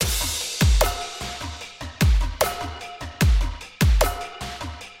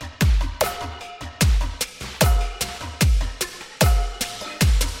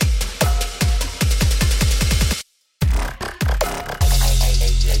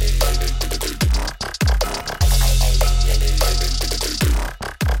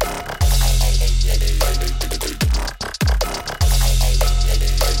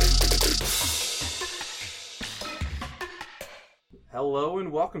Hello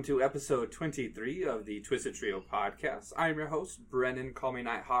and welcome to episode 23 of the Twisted Trio podcast. I'm your host, Brennan, call me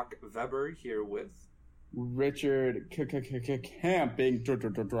Nighthawk Weber, here with Richard Camping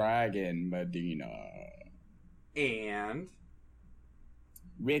Dragon Medina. And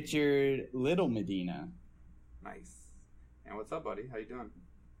Richard Little Medina. Nice. And what's up, buddy? How you doing?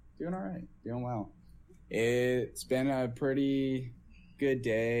 Doing all right. Doing well. It's been a pretty good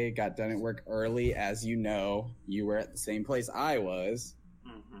day. Got done at work early. As you know, you were at the same place I was.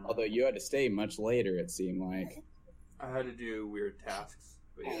 Mm-hmm. Although you had to stay much later, it seemed like. I had to do weird tasks,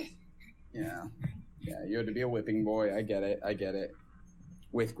 but yes. Yeah, you had to be a whipping boy. I get it.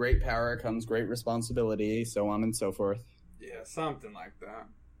 With great power comes great responsibility, so on and so forth. Yeah, something like that.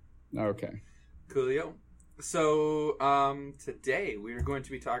 Okay. Coolio. So, today we are going to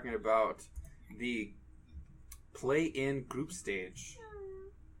be talking about the play-in group stage.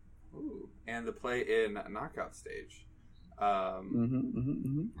 Ooh. And the play-in knockout stage.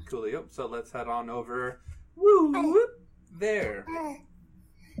 Coolio. So let's head on over. Woo! There.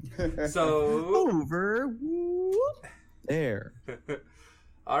 So over there.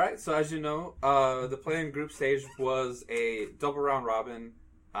 All right. So as you know, the play-in group stage was a double round robin.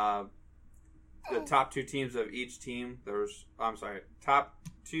 The top two teams of each team. Top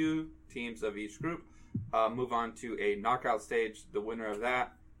two teams of each group move on to a knockout stage. The winner of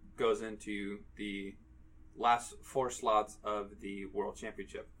that goes into the last four slots of the World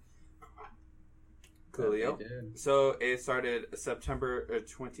Championship. Coolio. So it started September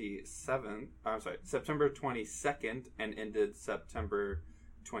 22nd and ended September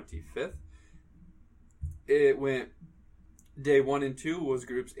 25th. It went day 1 and 2 was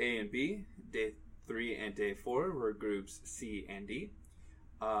groups A and B. Day 3 and day 4 were groups C and D.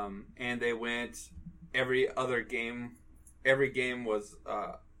 And they went every game. Every game was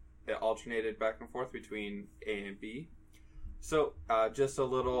it alternated back and forth between A and B. So, just a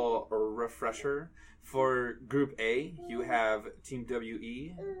little refresher. For Group A, you have Team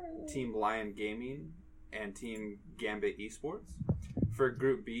WE, Team Lion Gaming, and Team Gambit Esports. For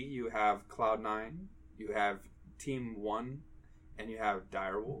Group B, you have Cloud9, you have Team 1, and you have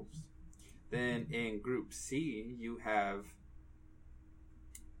Direwolves. Then in Group C, you have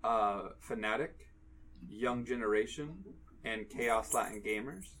Fnatic, Young Generation, and Chaos Latin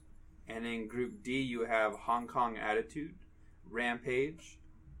Gamers. And in Group D, you have Hong Kong Attitude, Rampage,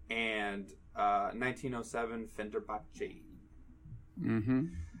 and 1907 Fenerbahce. Mm-hmm.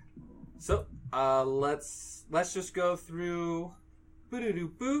 So let's just go through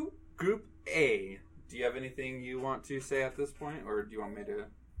Group A. Do you have anything you want to say at this point, or do you want me to?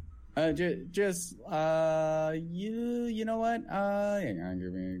 You know what?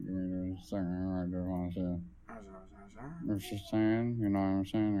 Give me a second. I just want to. I'm just saying, you know what I'm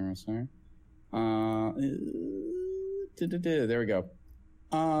saying? There we go.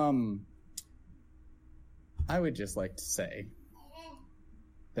 I would just like to say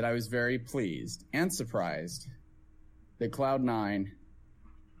that I was very pleased and surprised that Cloud9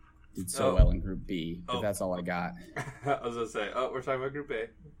 did so well in Group B, but that's all I got. I was going to say, we're talking about Group A.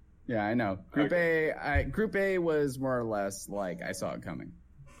 Yeah, I know. Group A was more or less like I saw it coming.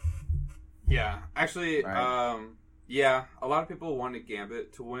 Yeah, actually, right. Yeah, a lot of people wanted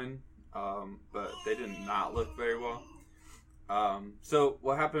Gambit to win, but they did not look very well. So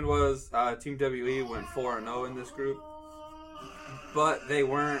what happened was Team WE went 4-0 in this group, but they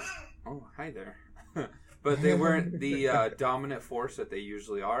weren't. Oh, hi there. But they weren't the dominant force that they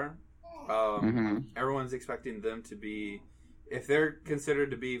usually are. Everyone's expecting them to be, if they're considered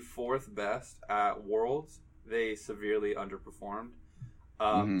to be fourth best at Worlds, they severely underperformed.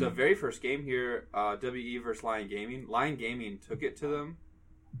 The very first game here, WE versus Lion Gaming. Lion Gaming took it to them,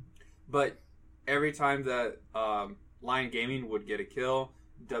 but every time that Lion Gaming would get a kill,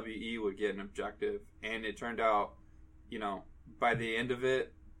 WE would get an objective, and it turned out, by the end of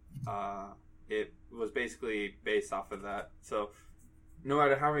it, it was basically based off of that. So no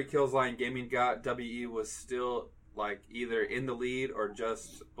matter how many kills Lion Gaming got, WE was still either in the lead or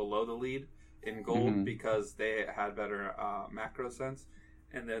just below the lead in gold because they had better macro sense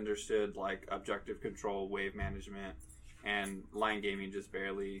and they understood objective control, wave management, and Lion Gaming just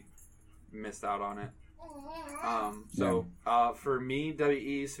barely missed out on it. For me,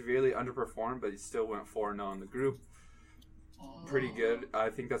 WE severely underperformed, but he still went 4-0 in the group. Pretty good. I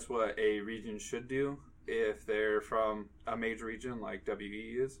think that's what a region should do if they're from a major region like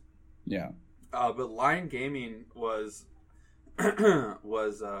WE is. Yeah. But Lion Gaming was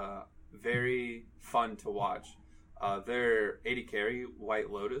very fun to watch. Their AD carry,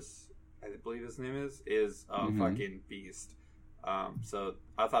 White Lotus, I believe his name is a fucking beast. So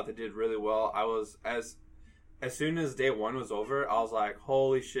I thought they did really well. I was as soon as day one was over, I was like,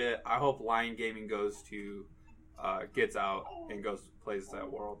 holy shit, I hope Lion Gaming goes to, gets out and goes plays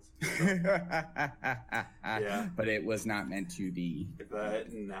that Worlds. So, yeah. But it was not meant to be.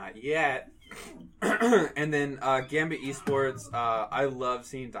 But not yet. And then Gambit Esports, I love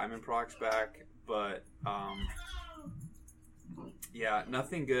seeing Diamond Procs back, but yeah,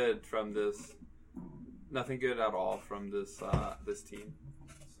 nothing good from this. Nothing good at all from this this team.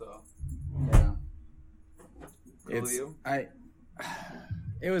 So yeah, cool.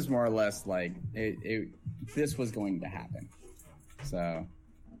 It was more or less like this was going to happen. So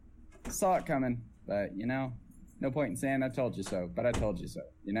saw it coming, but no point in saying I told you so. But I told you so.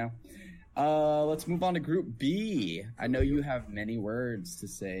 Let's move on to Group B. I know you have many words to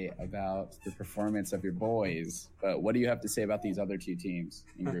say about the performance of your boys, but what do you have to say about these other two teams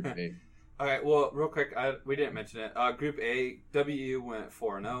in Group B? All right, well, real quick, we didn't mention it. Group A, WU went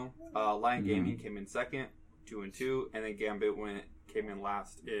 4-0. Lion Gaming came in second, 2-2, and then Gambit came in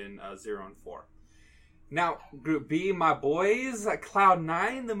last in 0-4. Now, Group B, my boys,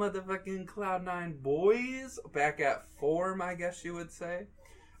 Cloud9, the motherfucking Cloud9 boys, back at form, I guess you would say.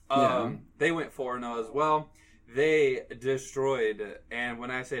 They went 4-0 as well. They destroyed, and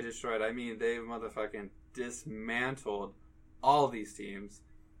when I say destroyed, I mean they motherfucking dismantled all these teams.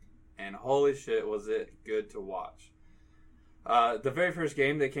 And holy shit, was it good to watch. The very first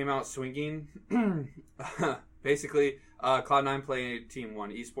game, they came out swinging. Basically, Cloud9 played Team 1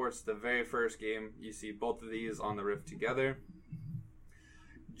 Esports. The very first game, you see both of these on the Rift together.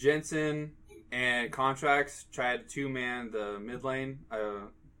 Jensen and Contracts tried to two-man the mid lane.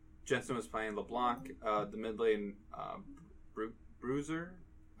 Jensen was playing LeBlanc. The mid lane, Bruiser?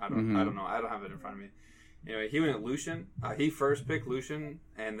 I don't know. I don't have it in front of me. Anyway, he went Lucian. He first picked Lucian,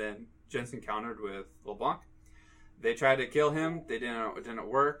 and then Jensen countered with LeBlanc. They tried to kill him. It didn't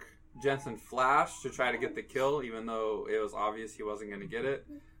work. Jensen flashed to try to get the kill, even though it was obvious he wasn't going to get it.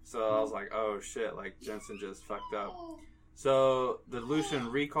 So I was like, oh shit, like Jensen just fucked up. So the Lucian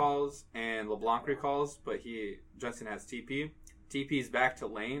recalls and LeBlanc recalls, but Jensen has TP. TP's back to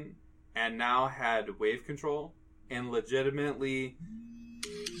lane, and now had wave control, and legitimately...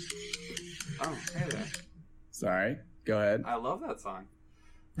 Oh, hey there. Sorry, go ahead. I love that song.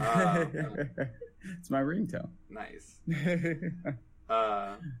 It's my ringtone. Nice.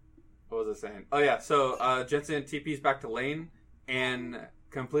 What was I saying? Oh yeah, so Jensen TP's back to lane and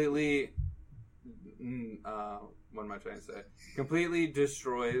completely what am I trying to say? Completely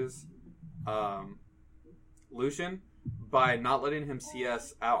destroys Lucian by not letting him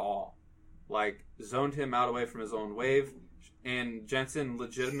CS at all. Like zoned him out away from his own wave, and Jensen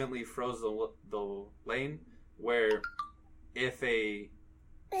legitimately froze the lane where if a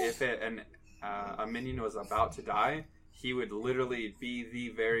minion was about to die, he would literally be the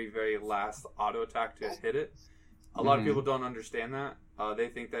very, very last auto attack to hit it. A lot of people don't understand that. They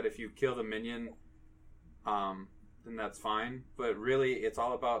think that if you kill the minion, then that's fine. But really, it's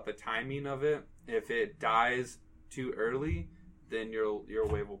all about the timing of it. If it dies too early, then your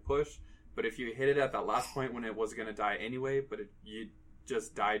wave will push. But if you hit it at that last point when it was going to die anyway, but you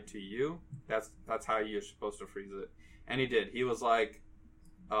just died to you, that's how you're supposed to freeze it. And he did. He was like,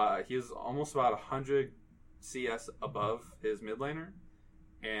 he was almost about 100 CS above his mid laner,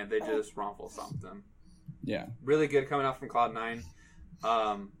 and they just Ronful stomped him. Yeah. Really good coming out from Cloud9.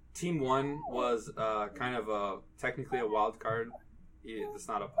 Team 1 was kind of technically a wild card. It's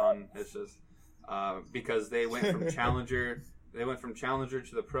not a pun. It's just because they went from Challenger. They went from Challenger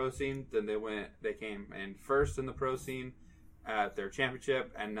to the pro scene. Then they came in first in the pro scene at their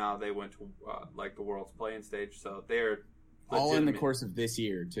championship, and now they went to like the World's Play-in stage. So they're all in the course of this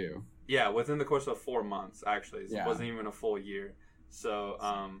year too. Yeah, within the course of 4 months actually. It wasn't even a full year. So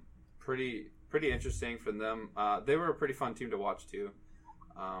pretty interesting for them. They were a pretty fun team to watch too.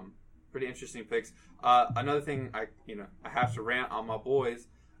 Pretty interesting picks. Another thing I have to rant on my boys.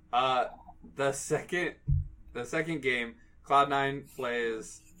 The second game, Cloud9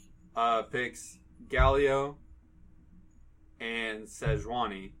 picks Galio and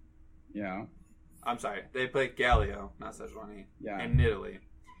Sejuani. Yeah. I'm sorry, they played Galio, not Sejuani. Yeah. And Nidalee.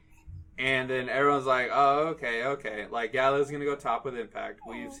 And then everyone's like, oh, okay. Like, Galio's going to go top with Impact.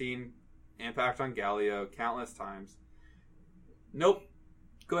 We've seen Impact on Galio countless times. Nope.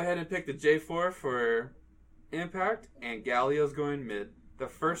 Go ahead and pick the J4 for Impact, and Galio's going mid. The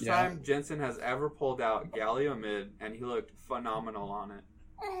first time Jensen has ever pulled out Galio mid, and he looked phenomenal on it.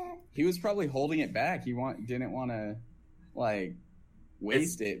 He was probably holding it back. He didn't want to, like,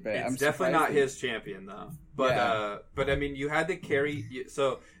 waste it. But it's definitely not his champion, though. But but I mean, you had to carry.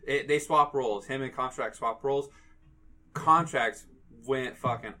 So they swap roles. Him and Contract swap roles. Contracts went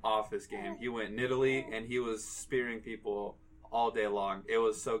fucking off his game. He went Nidalee, and he was spearing people all day long. It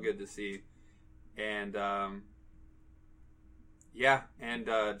was so good to see. And,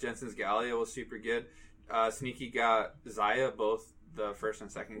 Jensen's Gallia was super good. Sneaky got Zaya both the first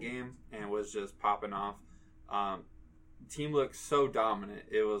and second game and was just popping off. Team looked so dominant.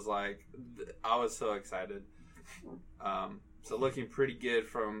 It was like, I was so excited. So looking pretty good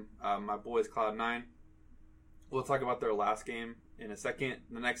from my boys Cloud9. We'll talk about their last game in a second.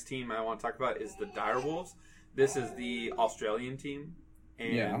 The next team I want to talk about is the Direwolves. This is the Australian team.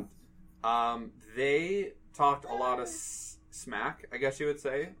 And they talked a lot of smack, I guess you would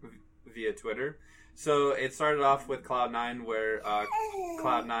say, via Twitter. So it started off with Cloud9 where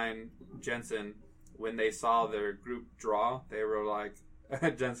Cloud9 Jensen, when they saw their group draw, they were like,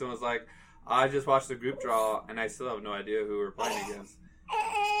 Jensen was like, I just watched the group draw and I still have no idea who we're playing against.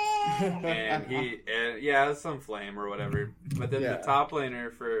 And it was some flame or whatever. But then the top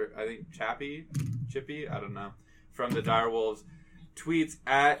laner for, I think, Chippy, I don't know, from the Direwolves, tweets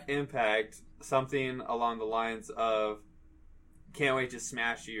at Impact something along the lines of, can't wait to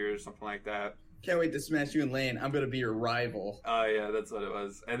smash you or something like that. Can't wait to smash you in lane. I'm going to be your rival. Oh, yeah, that's what it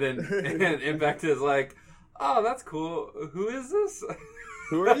was. And then Impact is like, oh, that's cool. Who is this?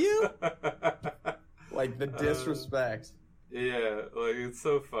 Who are you? Like, the disrespect. Yeah, like, it's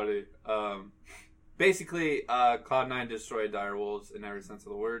so funny. Basically, Cloud9 destroyed Direwolves in every sense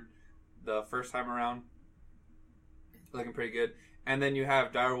of the word the first time around. Looking pretty good. And then you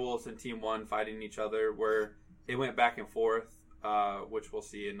have Direwolves and Team 1 fighting each other where it went back and forth, which we'll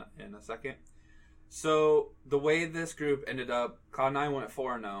see in a second. So the way this group ended up, Cloud9 went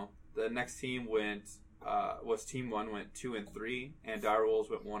 4-0. The next team was Team 1 went 2-3, and Direwolves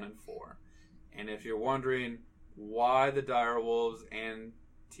went 1-4. And if you're wondering why the Direwolves and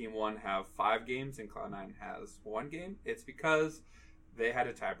Team 1 have 5 games and Cloud9 has 1 game, it's because they had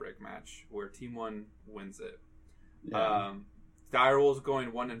a tiebreak match where Team 1 wins it. Yeah. Direwolves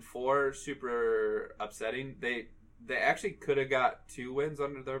going 1-4, super upsetting. They actually could have got 2 wins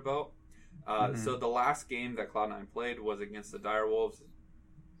under their belt. So the last game that Cloud9 played was against the Direwolves,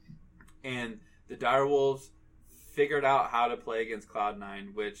 and the Direwolves figured out how to play against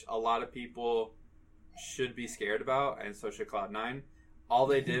Cloud9, which a lot of people should be scared about, and so should Cloud9. All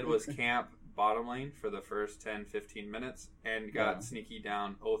they did was camp bottom lane for the first 10-15 minutes and got Sneaky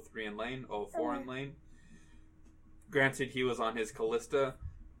down 0-3 in lane, 0-4 in lane. Granted, he was on his Kalista.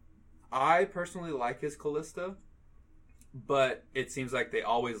 I personally like his Kalista, but it seems like they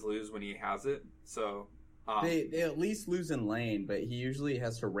always lose when he has it. So they at least lose in lane, but he usually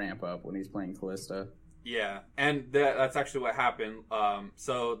has to ramp up when he's playing Kalista. Yeah, and that's actually what happened.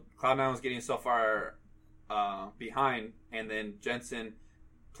 So Cloud9 was getting so far behind, and then Jensen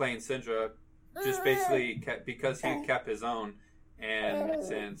playing Syndra just basically because he kept his own, and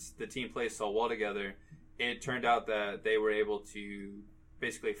since the team plays so well together, it turned out that they were able to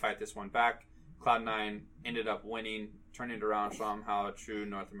basically fight this one back. Cloud9 ended up winning, turning it around, showing how a true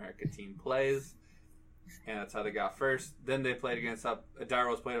North America team plays, and that's how they got first. Then they played against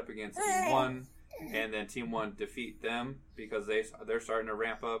Direwolves played up against Team 1, and then Team 1 defeat them because they're starting to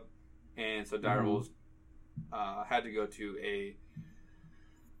ramp up, and so Direwolves had to go to a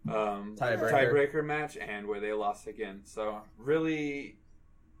tiebreaker match, and where they lost again. So really,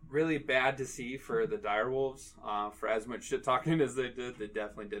 really bad to see for the Direwolves. For as much shit talking as they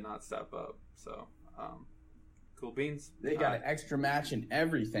definitely did not step up. So, cool beans. They got an extra match and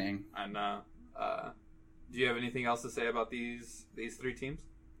everything. And do you have anything else to say about these 3 teams?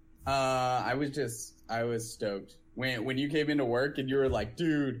 I was stoked when you came into work and you were like,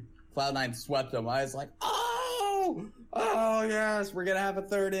 dude, Cloud9 swept them. I was like, oh yes, we're gonna have a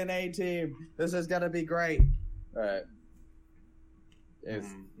 3rd NA team. This is gonna be great. But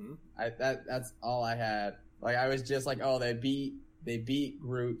that's all I had. Like, I was just like, oh, they beat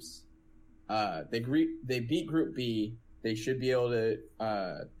groups. They beat Group B. They should be able to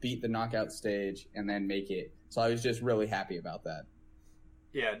beat the knockout stage and then make it. So I was just really happy about that.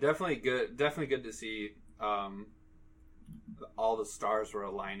 Yeah, definitely good. Definitely good to see all the stars were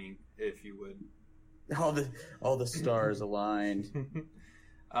aligning, if you would. All the stars aligned.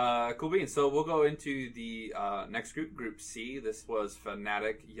 Cool beans. So we'll go into the next group, Group C. This was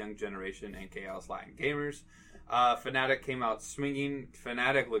Fnatic, Young Generation, and Chaos Lion Gamers. Fnatic came out swinging.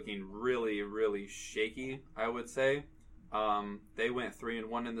 Fnatic looking really, really shaky, I would say. They went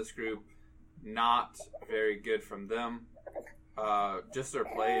 3-1 in this group. Not very good from them. Just their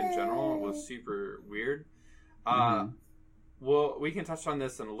play in general was super weird. Well, we can touch on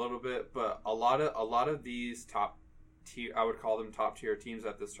this in a little bit, but a lot of these top tier, I would call them top tier teams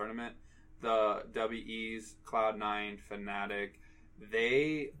at this tournament, the WEs, Cloud9, Fnatic,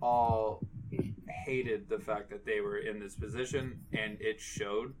 they all hated the fact that they were in this position, and it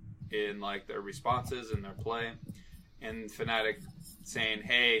showed in like their responses and their play. And Fnatic saying,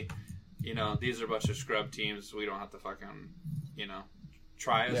 "Hey, you know, these are a bunch of scrub teams. We don't have to fucking, you know,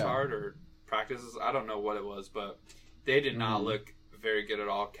 try as hard or practice as." I don't know what it was, but they did not look very good at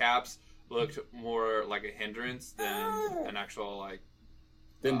all. Caps looked more like a hindrance than an actual like.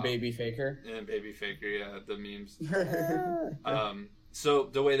 Then Baby Faker. And Baby Faker, yeah, the memes. So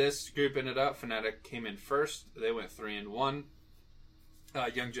the way this group ended up, Fnatic came in first. They went 3-1.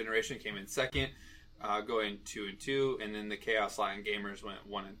 Young Generation came in second, going 2-2, and then the Chaos Lion Gamers went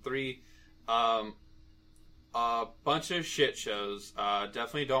 1-3. A bunch of shit shows.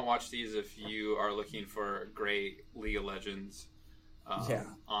 Definitely don't watch these if you are looking for great League of Legends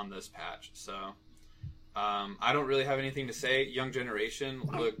on this patch. So I don't really have anything to say. Young Generation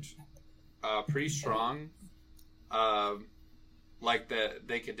looked pretty strong. Like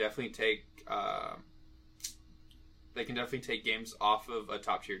they could definitely take games off of a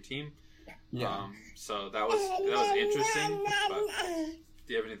top tier team. Yeah. So that was interesting. But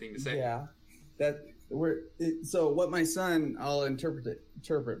do you have anything to say? Yeah. So what my son, I'll interpret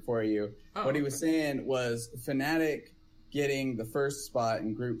for you. What he was saying was Fnatic getting the first spot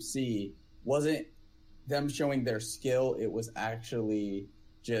in Group C wasn't them showing their skill. It was actually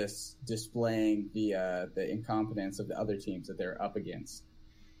just displaying the incompetence of the other teams that they're up against.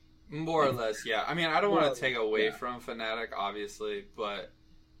 More or less, yeah. I mean, I don't want to take away from Fnatic, obviously, but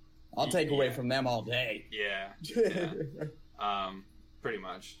I'll take away from them all day. Yeah. Pretty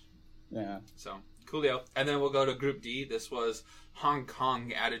much. Yeah. So, coolio. And then we'll go to Group D. This was Hong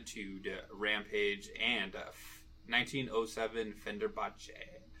Kong Attitude, Rampage, and 1907 Fenerbahce.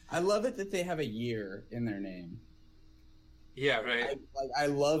 I love it that they have a year in their name. Yeah, right. I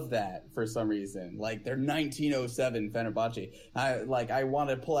love that for some reason. Like, they're 1907 Fenerbahce. I want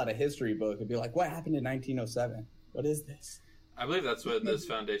to pull out a history book and be like, what happened in 1907? What is this? I believe that's when this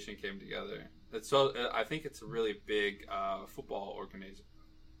foundation came together. I think it's a really big football organization.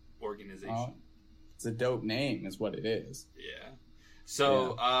 It's a dope name, is what it is. Yeah.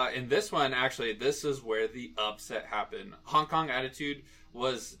 So in this one, actually, this is where the upset happened. Hong Kong Attitude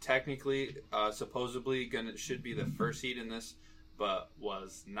was technically, supposedly, should be the first seed in this, but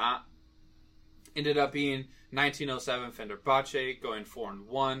was not. Ended up being 1907 Fenerbahce going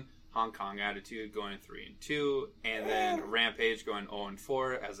 4-1, Hong Kong Attitude going 3-2, and then Rampage going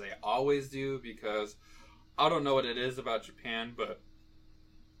 0-4, as they always do, because I don't know what it is about Japan, but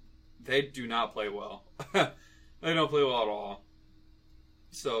they do not play well. They don't play well at all.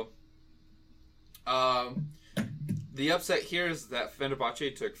 So, the upset here is that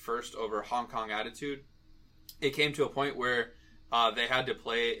Fenerbahce took first over Hong Kong Attitude. It came to a point where they had to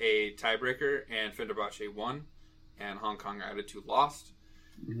play a tiebreaker, and Fenerbahce won, and Hong Kong Attitude lost.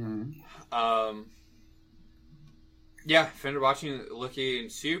 Mm-hmm. Fenerbahce looking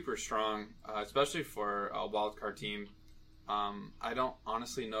super strong, especially for a wildcard team. I don't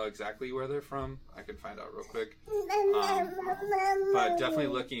honestly know exactly where they're from. I can find out real quick. But definitely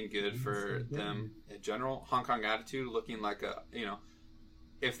looking good for them in general. Hong Kong Attitude looking like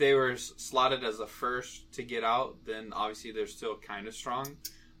if they were slotted as the first to get out, then obviously they're still kind of strong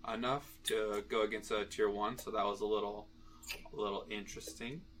enough to go against a tier 1. So that was a little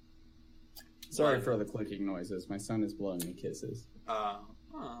interesting. Sorry for the clicking noises. My son is blowing me kisses. That's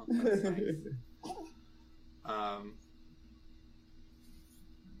nice.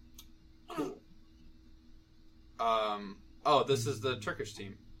 This is the Turkish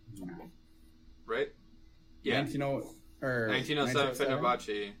team, right? Yeah, 1907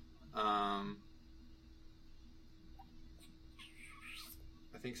 Fenerbahce. I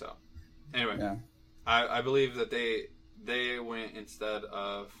think so. Anyway, I believe that they went instead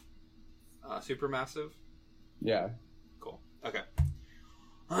of Supermassive. Yeah. Cool. Okay.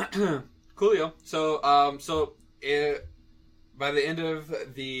 Coolio. So by the end of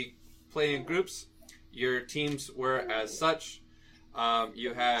the play-in groups, your teams were as such.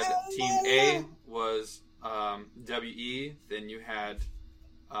 You had Team A was WE, then you had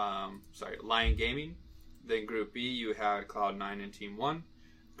Lion Gaming. Then Group B, you had Cloud9 and Team 1.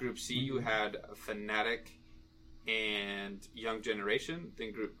 Group C, you had Fnatic and Young Generation.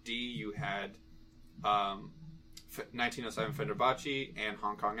 Then Group D, you had 1907 Fenerbahce and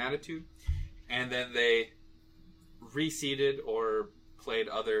Hong Kong Attitude. And then they reseeded or played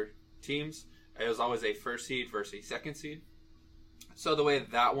other teams. It was always a first seed versus a second seed. So the way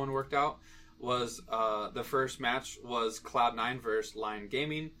that one worked out was the first match was Cloud9 versus Lion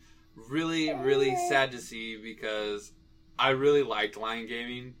Gaming. Really, really sad to see because I really liked Lion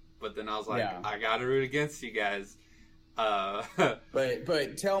Gaming, but then I was like, I gotta root against you guys.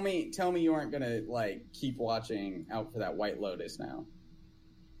 But tell me you aren't gonna like keep watching out for that White Lotus now.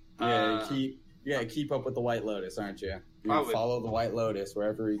 Keep up with the White Lotus, aren't you? You're gonna follow the White Lotus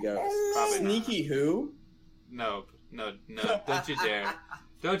wherever he goes. Probably Sneaky not. Who? No, don't you dare.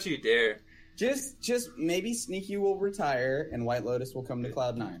 Don't you dare. Just maybe Sneaky will retire and White Lotus will come to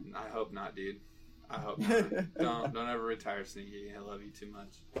Cloud9. I hope not, dude. I hope not. Don't ever retire, Sneaky. I love you too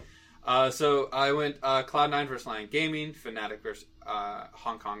much. So I went Cloud9 versus Lion Gaming, Fnatic versus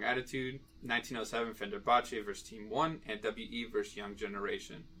Hong Kong Attitude, 1907 Fenerbahce versus Team One, and WE versus Young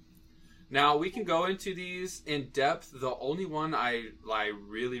Generation. Now we can go into these in depth. The only one I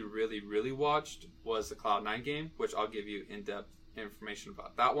really watched was the Cloud9 game, which I'll give you in depth information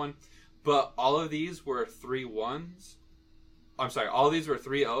about that one. But all of these were 3-1s. I'm sorry, all of these were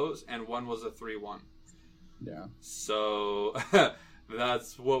 3-0s, and one was a 3-1. Yeah. So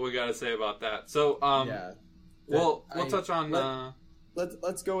that's what we got to say about that. So we'll touch on.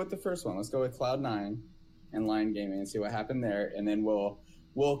 Let's go with the first one. Let's go with Cloud9 and Lion Gaming and see what happened there, and then we'll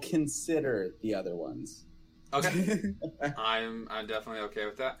consider the other ones. Okay. I'm definitely okay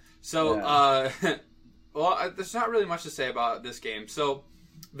with that. So there's not really much to say about this game. So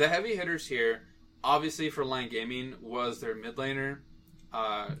the heavy hitters here, obviously for Lion Gaming, was their mid laner.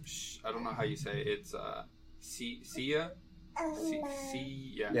 I don't know how you say it. It's Sia. Sia.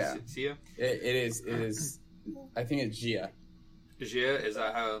 It is. I think it's Gia. Gia, is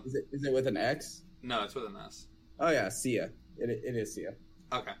that how? Is it with an X? No, it's with an S. Oh yeah, Sia. It is Sia.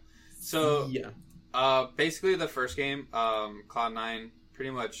 Okay, so basically the first game, Cloud9 pretty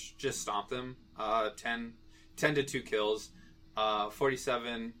much just stomped them. 10 to 2 kills,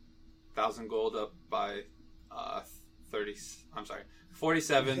 47,000 gold up by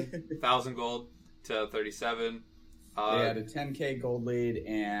 47,000 gold to 37. They had a 10k gold lead,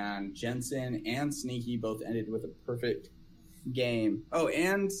 and Jensen and Sneaky both ended with a perfect game. Oh,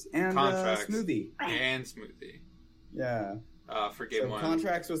 and Smoothie. And Smoothie. Yeah. For game one.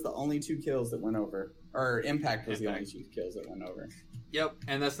 Contracts was the only 2 kills that went over. Or Impact was the only 2 kills that went over. Yep,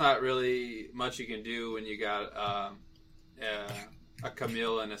 and that's not really much you can do when you got a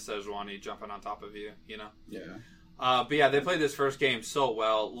Camille and a Sejuani jumping on top of you, you know? Yeah. But yeah, they played this first game so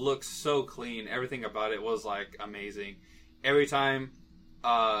well, looked so clean. Everything about it was like amazing. Every time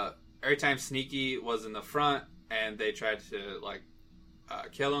Sneaky was in the front and they tried to like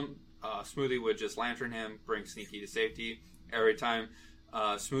kill him, Smoothie would just lantern him, bring Sneaky to safety. Every time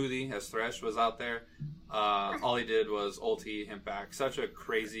Smoothie, as Thresh, was out there, all he did was ulti him back. Such a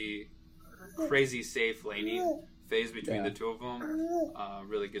crazy safe laning phase between the two of them.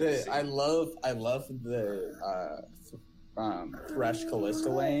 Really good to see. I love the Thresh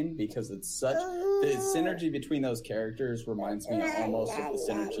Kalista lane because it's such the synergy between those characters reminds me almost of the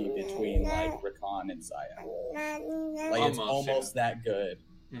synergy between like Rakan and Xayah. Like it's almost that good.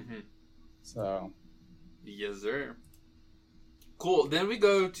 Mm-hmm. So, yes, sir. Cool. Then we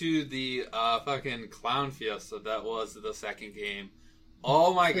go to the fucking Clown Fiesta. That was the second game.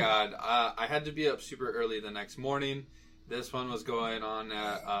 Oh my god. I had to be up super early the next morning. This one was going on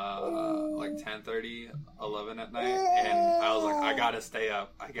at like 10:30, 11 at night. And I was like, I gotta stay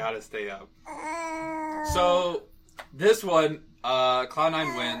up. So this one,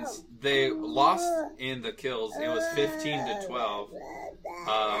 Cloud9 wins. They lost in the kills. It was 15-12.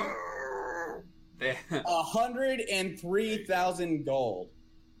 103,000 gold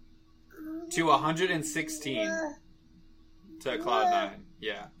to 116 to Cloud9.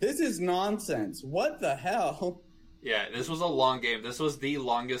 Yeah, this is nonsense. What the hell? Yeah, this was a long game. This was the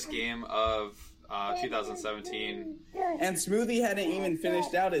longest game of 2017. And Smoothie hadn't even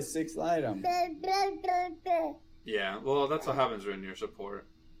finished out his 6th item. Yeah, well, that's what happens when you're support.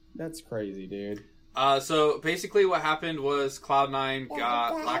 That's crazy, dude. So basically, what happened was Cloud9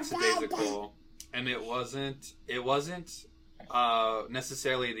 got lackadaisical. And it wasn't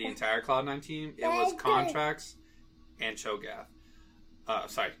necessarily the entire Cloud9 team. It was Contracts and Cho'Gath.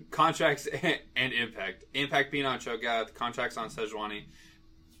 Contracts and Impact. Impact being on Cho'Gath, Contracts on Sejuani.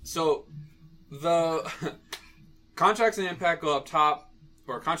 So the Contracts and Impact go up top,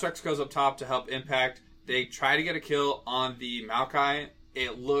 or Contracts goes up top to help Impact. They try to get a kill on the Maokai.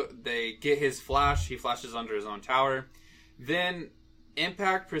 They get his flash. He flashes under his own tower. Then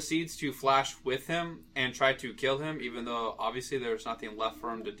Impact proceeds to flash with him and try to kill him, even though obviously there's nothing left for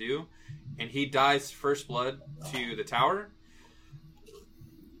him to do. And he dies first blood to the tower.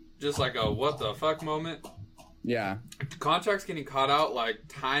 Just like a what the fuck moment. Yeah. Contracts getting caught out like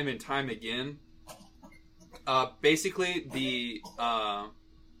time and time again. Basically the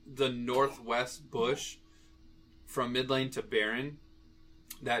northwest bush from mid lane to Baron,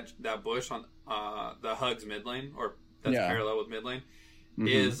 that bush on the Hugs mid lane, or that's parallel with mid lane, Mhm.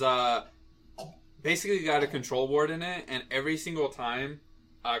 is basically got a control ward in it, and every single time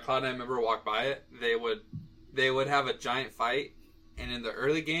Cloud9 member walked by it, they would have a giant fight, and in the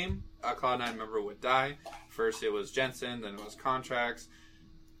early game, a Cloud9 member would die. First it was Jensen, then it was Contracts,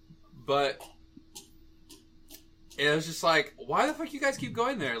 but it was just like, why the fuck you guys keep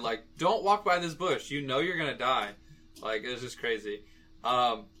going there? Like, don't walk by this bush. You know you're gonna die. Like, it was just crazy.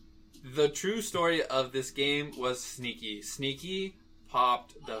 The true story of this game was Sneaky. Sneaky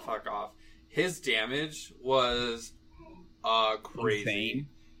popped the fuck off. His damage was crazy. Insane.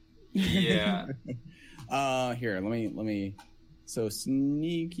 Yeah. Here, let me. So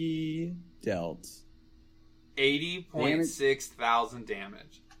Sneaky dealt 80.6 thousand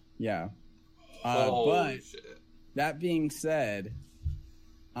damage. Yeah. Holy But shit. that being said,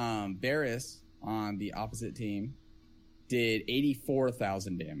 Varus on the opposite team did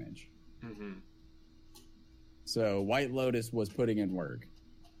 84,000 damage. Mm-hmm. So White Lotus was putting in work,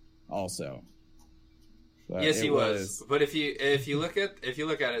 also. But Yes, he was. But if you look at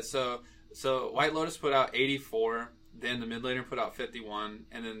it, so White Lotus put out 84, then the mid laner put out 51,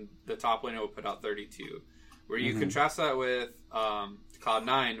 and then the top laner would put out 32. Where you contrast that with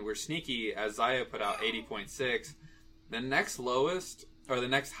Cloud9, where Sneaky as Xayah put out 80.6. The next lowest, or the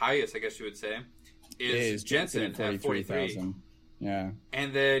next highest, I guess you would say, is Jensen at 43,000. Yeah.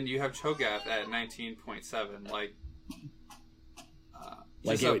 And then you have Cho'Gath at 19.7. Like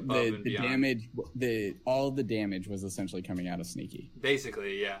the damage, all the damage was essentially coming out of Sneaky.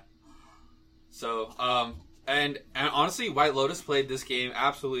 Basically, yeah. So, and honestly, White Lotus played this game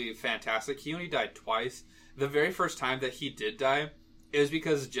absolutely fantastic. He only died twice. The very first time that he did die, it was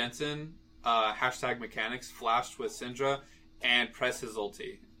because Jensen, #mechanics, flashed with Syndra and pressed his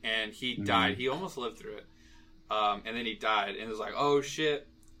ulti. And he died. He almost lived through it. And then he died. And it was like, oh shit.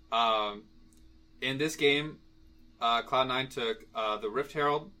 In this game, Cloud9 took the Rift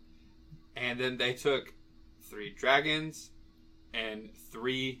Herald. And then they took 3 dragons and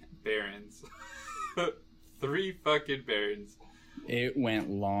 3 barons. 3 fucking barons. It went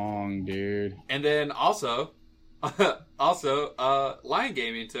long, dude. And then also, Lion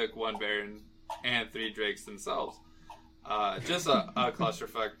Gaming took 1 baron and 3 drakes themselves. Just a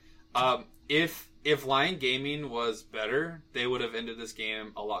clusterfuck. If Lion Gaming was better, they would have ended this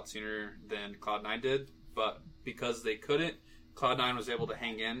game a lot sooner than Cloud9 did. But because they couldn't, Cloud9 was able to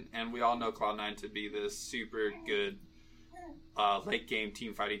hang in, and we all know Cloud9 to be this super good late game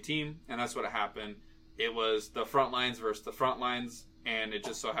team fighting team, and that's what happened. It was the front lines versus the front lines, and it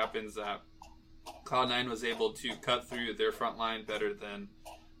just so happens that Cloud9 was able to cut through their front line better than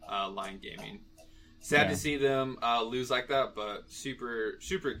Lion Gaming. Sad to see them lose like that, but super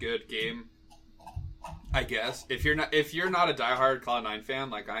good game, I guess. If you're not a diehard Cloud9 fan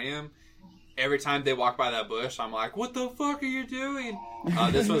like I am, every time they walk by that bush, I'm like, what the fuck are you doing?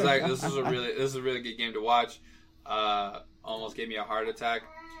 This was a really good game to watch. Almost gave me a heart attack.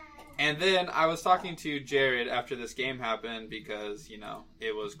 And then I was talking to Jared after this game happened because,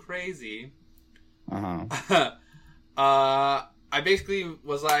 it was crazy. Uh-huh. I basically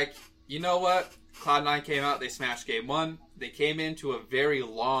was like, you know what? Cloud9 came out, they smashed game 1. They came into a very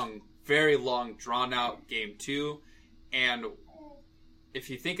long, drawn out game 2. And if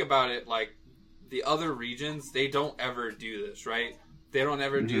you think about it, like, the other regions, they don't ever do this, right? They don't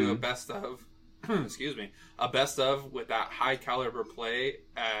ever do a best of, a best of with that high caliber play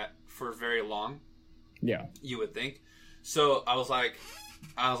for very long. Yeah. You would think. So I was like,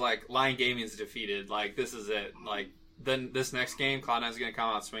 Lion Gaming's defeated. Like, this is it. Like, then this next game, Cloud9's going to come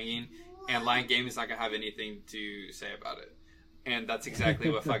out swinging, and Lion Gaming's not going to have anything to say about it. And that's exactly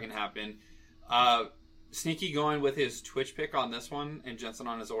what fucking happened. Sneaky going with his Twitch pick on this one, and Jensen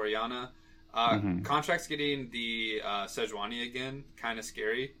on his Orianna. Contracts getting the Sejuani again, kind of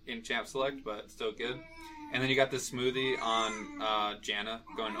scary in Champ Select, but still good. And then you got the Smoothie on Janna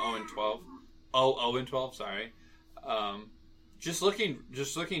going 0-12. 0-12, sorry. Just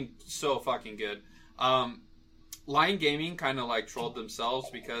looking so fucking good. Lion Gaming kind of like trolled themselves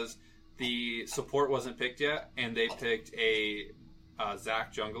because the support wasn't picked yet, and they picked a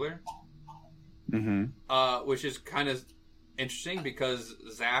Zac jungler, which is kind of interesting because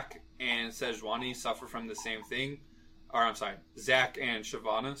Zac and Sejuani suffer from the same thing. Or I'm sorry, Zac and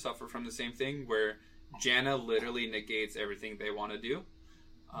Shyvana suffer from the same thing, where Janna literally negates everything they want to do.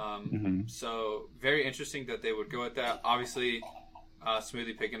 So very interesting that they would go with that. Obviously,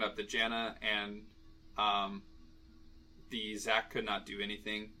 Smoothie picking up the Janna, and the Zac could not do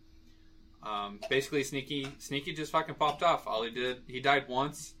anything. Basically, Sneaky just fucking popped off. All he did, he died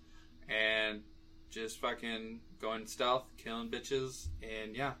once, and just fucking going stealth, killing bitches,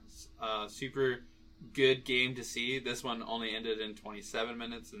 and yeah, super good game to see. This one only ended in 27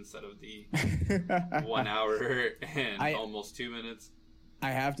 minutes instead of the 1 hour and almost 2 minutes.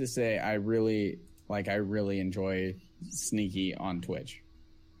 I have to say, I really enjoy Sneaky on Twitch.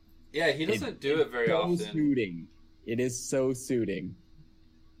 Yeah, he doesn't do it very so often. Suiting. It is so suiting.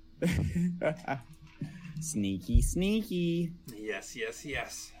 Sneaky. Yes.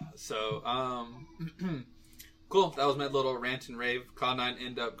 So, cool. That was my little rant and rave. Cloud9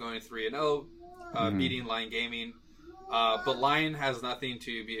 ended up going 3-0, beating Lion Gaming. But Lion has nothing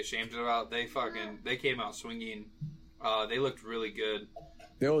to be ashamed about. They came out swinging. They looked really good.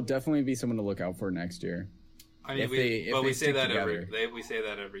 They'll definitely be someone to look out for next year. I mean, we say that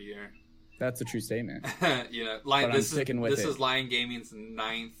every year. That's a true statement. You know, this is Lion Gaming's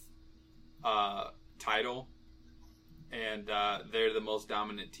 9th title, and they're the most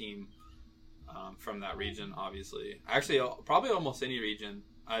dominant team from that region. Obviously, actually, probably almost any region.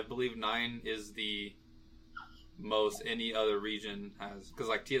 I believe 9 is the most any other region has, because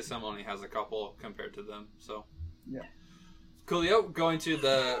like TSM only has a couple compared to them. So yeah. Coolio, going to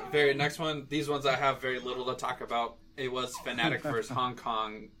the very next one. These ones I have very little to talk about. It was Fnatic versus Hong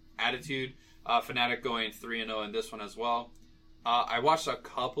Kong Attitude. Fnatic going 3-0 in this one as well. I watched a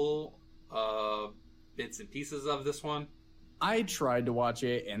couple bits and pieces of this one. I tried to watch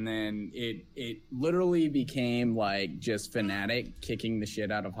it, and then it literally became like just Fnatic kicking the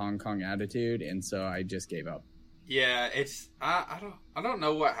shit out of Hong Kong Attitude, and so I just gave up. Yeah, it's I don't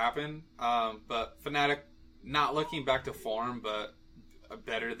know what happened, but Fnatic not looking back to form, but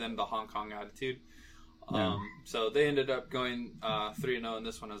better than the Hong Kong Attitude. So they ended up going 3-0 in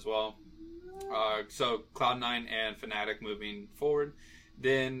this one as well. So Cloud9 and Fnatic moving forward.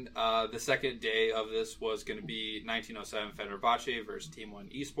 Then the second day of this was going to be 1907 Fenerbahce versus Team One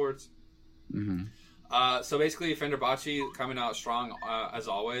Esports. Mm-hmm. So basically, Fenerbahce coming out strong as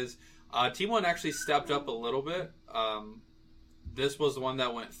always. Team One actually stepped up a little bit. This was the one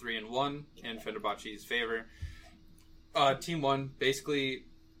that went 3-1 in Fenerbahce's favor. Team One basically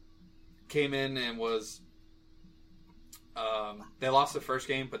came in and was they lost the first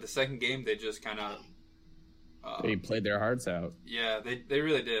game, but the second game they just kind of they played their hearts out. Yeah, they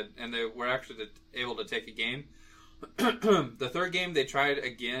really did, and they were actually able to take a game. The third game they tried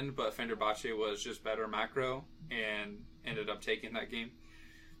again, but Fenerbahce was just better macro and ended up taking that game.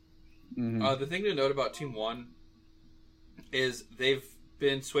 Mm-hmm. The thing to note about Team One is they've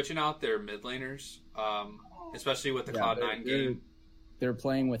been switching out their mid laners, especially with the Cloud9 game. They're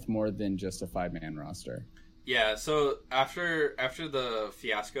playing with more than just a 5-man roster. Yeah, so after the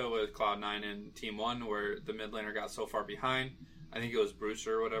fiasco with Cloud9 and Team One, where the mid laner got so far behind, I think it was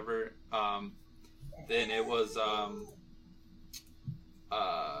Brewster or whatever. Then it was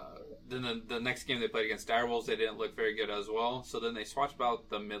then the next game they played against Direwolves, they didn't look very good as well. So then they swatched out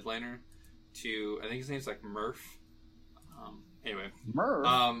the mid laner to, I think his name's like Murph. Anyway, Murph.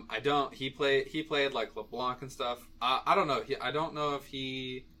 He played like LeBlanc and stuff. I don't know. I don't know if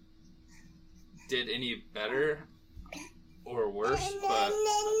he did any better or worse, but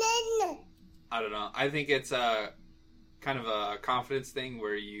I don't know. I think it's a kind of a confidence thing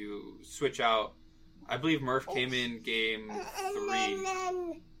where you switch out. I believe Murph came in game 3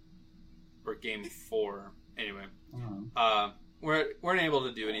 or game 4. Anyway, weren't able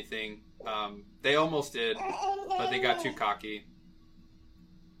to do anything. They almost did, but they got too cocky.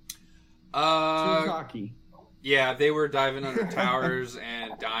 Too cocky. Yeah, they were diving under towers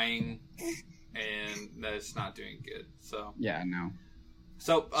and dying, and that's not doing good. So yeah, no.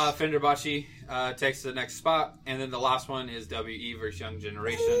 So Fenerbahce takes the next spot, and then the last one is WE versus Young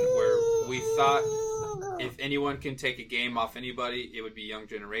Generation, where we thought if anyone can take a game off anybody, it would be Young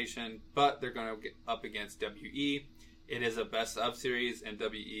Generation, but they're going to get up against WE. It is a best of series, and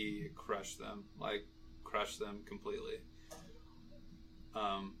WE crushed them completely.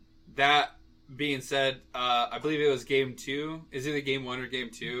 That being said, I believe it was game 2. Is it game 1 or game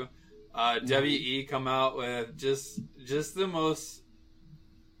 2? WE come out with just the most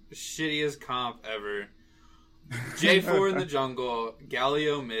shittiest comp ever. J4 in the jungle,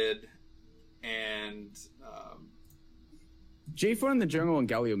 Galio mid, and J4 in the jungle and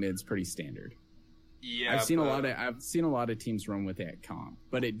Galio mid's pretty standard. Yeah, I've seen a lot of teams run with that comp,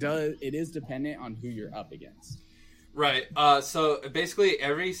 but it is dependent on who you're up against. Right. So basically,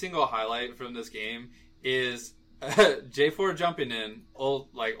 every single highlight from this game is J4 jumping in,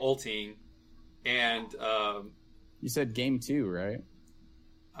 ulting, and you said game 2, right?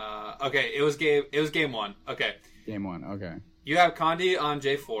 Okay, it was game 1. Okay. Game 1. Okay. You have Condi on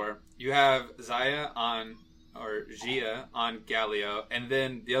J4. You have Xayah on Galio, and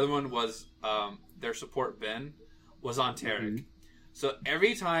then the other one was their support Ben was on Taric. Mm-hmm. So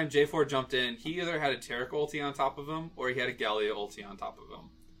every time J4 jumped in, he either had a Taric ulti on top of him or he had a Galio ulti on top of him.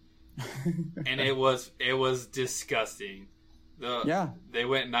 And it was disgusting. They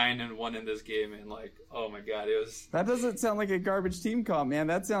went 9-1 in this game, and like, oh my god, it was. That doesn't sound like a garbage team comp, man.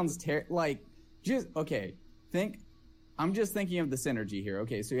 That sounds I'm just thinking of the synergy here.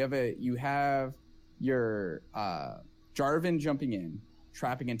 Okay, so you have your Jarvan jumping in,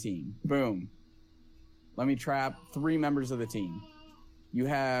 trapping a team. Boom. Let me trap 3 members of the team. You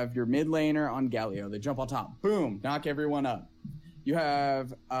have your mid laner on Galio. They jump on top. Boom. Knock everyone up. You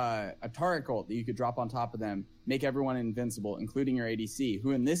have a Taric ult that you could drop on top of them, make everyone invincible, including your ADC, who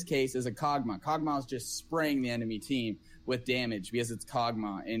in this case is a Kog'Maw. Kog'Maw is just spraying the enemy team with damage because it's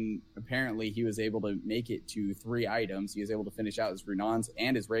Kog'Maw, and apparently he was able to make it to 3 items. He was able to finish out his Runons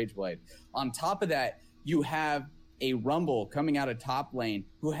and his Rage Blade. On top of that, you have a Rumble coming out of top lane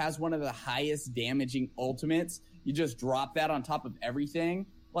who has one of the highest damaging ultimates. You just drop that on top of everything.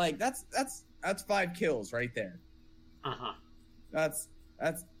 Like, that's 5 kills right there. Uh-huh. That's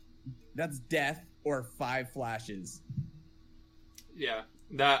death or 5 flashes. Yeah,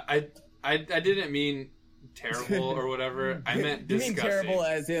 that I didn't mean terrible or whatever. I meant disgusting. You mean terrible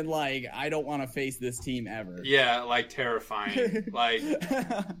as in like I don't want to face this team ever. Yeah, like terrifying. Like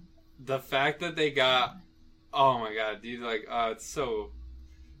the fact that they got. Oh my god, dude! Like, it's so.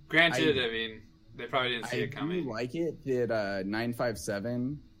 Granted, I mean, they probably didn't see it coming. I do like it that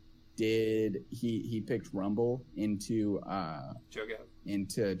 957 did he picked Rumble into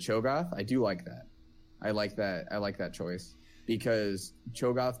Cho'Gath. I do like that. I like that choice because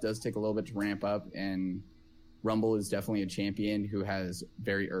Cho'Gath does take a little bit to ramp up, and Rumble is definitely a champion who has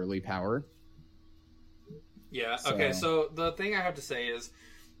very early power. Yeah. Okay. So the thing I have to say is,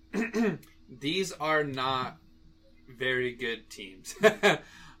 these are not very good teams,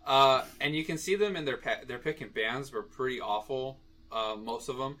 and you can see them in their pick and bans were pretty awful. Most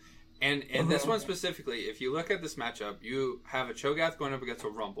of them. And in this one specifically, if you look at this matchup, you have a Cho'Gath going up against a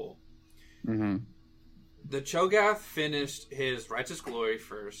Rumble. Mm-hmm. The Cho'Gath finished his Righteous Glory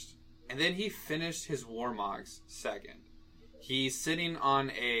first, and then he finished his Warmogs second. He's sitting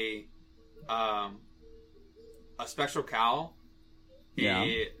on a Spectral Cowl,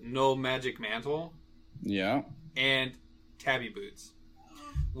 a No Magic Mantle, and Tabby Boots.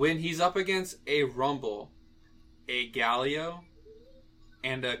 When he's up against a Rumble, a Galio,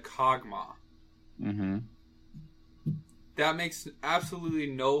 and a Kog'Maw. Mm-hmm. That makes absolutely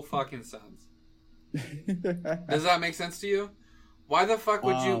no fucking sense. Does that make sense to you? Why the fuck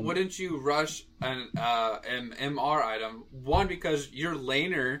wouldn't you rush an MR item? One, because your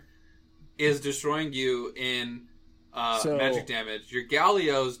laner is destroying you in magic damage. Your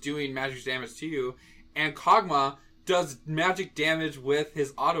Galio's doing magic damage to you, and Kog'Maw does magic damage with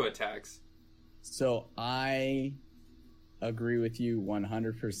his auto attacks. So I agree with you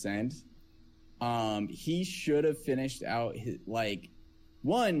 100%. He should have finished out he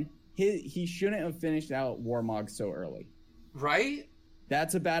shouldn't have finished out Warmog so early. Right?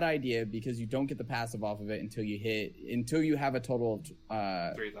 That's a bad idea because you don't get the passive off of it until you have a total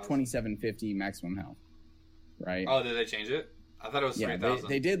of 2750 maximum health. Right? Oh, did they change it? I thought it was 3,000.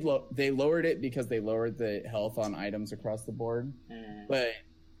 They did. They lowered it because they lowered the health on items across the board. But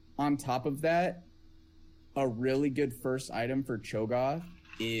on top of that, a really good first item for Cho'Gath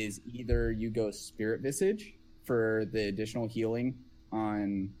is either you go Spirit Visage for the additional healing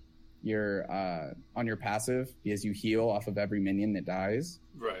on your passive because you heal off of every minion that dies.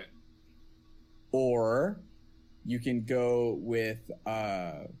 Right. Or you can go with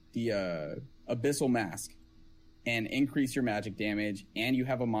the Abyssal Mask and increase your magic damage, and you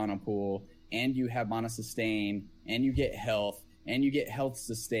have a mana pool, and you have mana sustain, and you get health, and you get health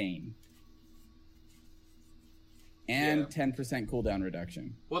sustain. And 10% cooldown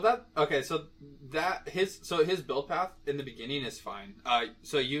reduction. Well, so his build path in the beginning is fine.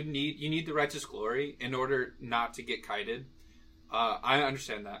 So you need the Righteous Glory in order not to get kited. I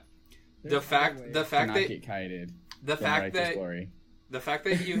understand that. The fact that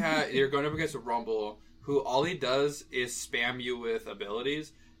you're going up against a Rumble who all he does is spam you with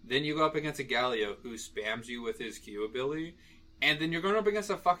abilities, then you go up against a Galio who spams you with his Q ability, and then you're going up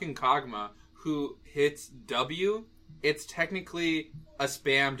against a fucking Kog'Maw who hits W. It's technically a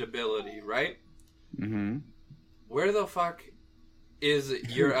spammed ability, right? Mm-hmm. Where the fuck is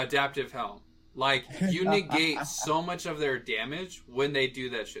your adaptive helm? Like, you negate so much of their damage when they do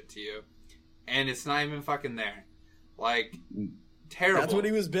that shit to you. And it's not even fucking there. Like, terrible. That's what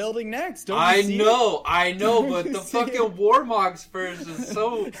he was building next. I know, but the fucking Warmogs first is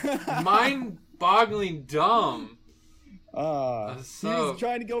so mind-boggling dumb. He was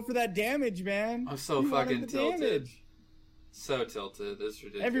trying to go for that damage, man. I'm so fucking tilted. So tilted. It's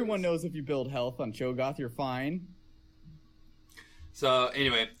ridiculous. Everyone knows if you build health on Cho'Gath, you're fine. So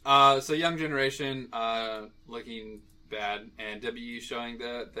anyway, so Young Generation looking bad, and WE showing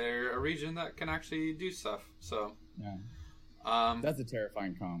that they're a region that can actually do stuff. So yeah, that's a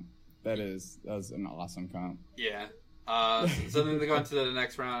terrifying comp. That was an awesome comp. Yeah. So then they go into the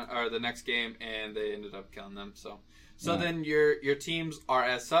next round or the next game, and they ended up killing them. So then your teams are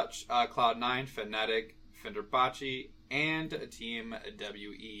as such: Cloud9, Fnatic, Fenerbahce, and Team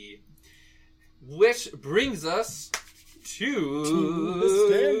WE. Which brings us to the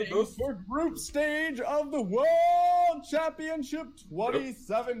standings for group stage of the World Championship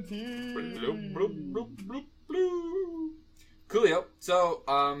 2017. Coolio. So,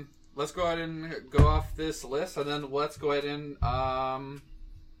 let's go ahead and go off this list, and then let's go ahead and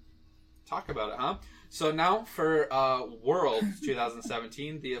talk about it, huh? So now for Worlds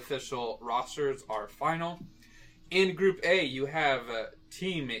 2017, the official rosters are final. In Group A, you have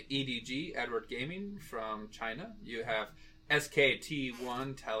Team EDG, Edward Gaming from China. You have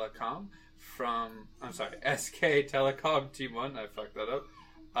SKT1 Telecom from... I'm sorry, SK Telecom T1. I fucked that up.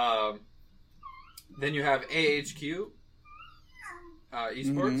 Then you have AHQ Esports.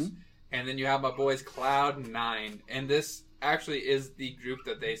 Mm-hmm. And then you have my boys Cloud9. And this actually is the group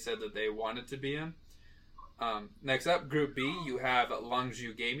that they said that they wanted to be in. Next up, Group B, you have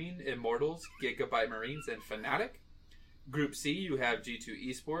Longzhu Gaming, Immortals, Gigabyte Marines, and Fnatic. Group C, you have G2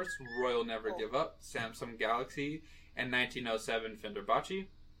 Esports, Royal Never Give Up, Samsung Galaxy, and 1907 Fenerbahce.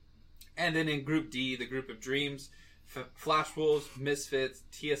 And then in Group D, the Group of Dreams, Flash Wolves, Misfits,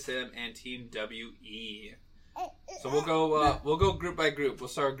 TSM, and Team WE. So we'll go group by group. We'll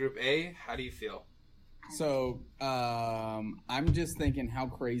start with Group A. How do you feel? So I'm just thinking, how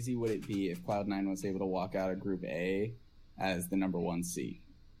crazy would it be if Cloud9 was able to walk out of Group A as the number 1 seed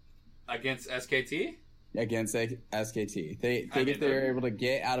against SKT? Against SKT, if they're able to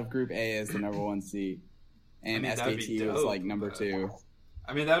get out of Group A as the number 1 seed, and SKT was like number 2.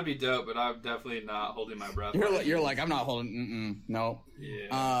 I mean, that would be dope, but I'm definitely not holding my breath. You're like, I'm not holding. No.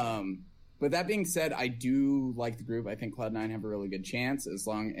 Yeah. But that being said, I do like the group. I think Cloud9 have a really good chance as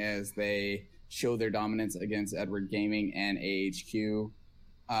long as they show their dominance against Edward Gaming and AHQ.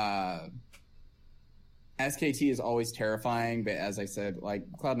 SKT is always terrifying, but as I said, like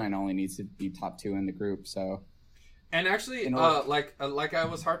Cloud9 only needs to be top 2 in the group. So, and actually, like I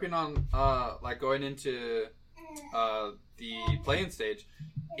was harping on, like going into the play-in stage,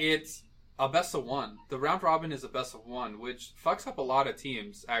 it's a best of 1. The round robin is a best of 1, which fucks up a lot of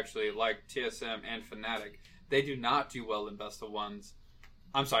teams, actually, like TSM and Fnatic. They do not do well in best of 1s.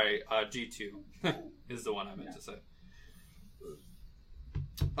 I'm sorry, G2 is the one I meant to say.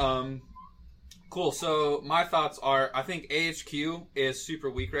 Cool, so my thoughts are, I think AHQ is super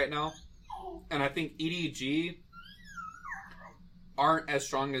weak right now, and I think EDG aren't as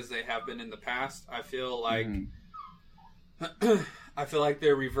strong as they have been in the past. I feel like I feel like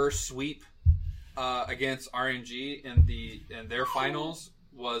their reverse sweep against RNG in their finals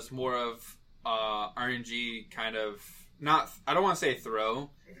was more of RNG kind of not. I don't want to say throw,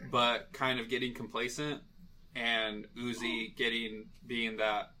 but kind of getting complacent, and Uzi being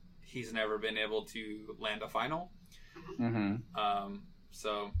that he's never been able to land a final. Mm-hmm.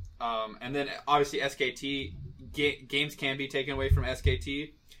 And then obviously SKT games can be taken away from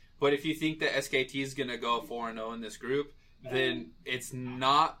SKT, but if you think that SKT is gonna go 4-0 in this group, then it's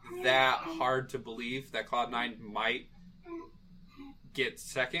not that hard to believe that Cloud9 might get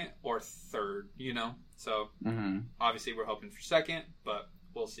second or third, you know? So, obviously we're hoping for second, but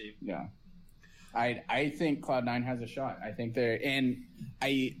we'll see. Yeah. I think Cloud9 has a shot. I think and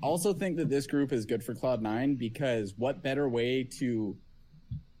I also think that this group is good for Cloud9 because what better way to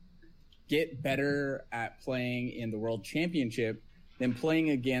get better at playing in the World Championship than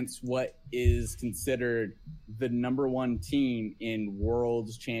playing against what is considered the number 1 team in World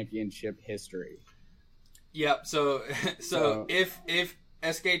Championship history. Yep. So if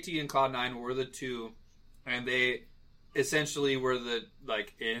SKT and Cloud9 were the 2, and they essentially were in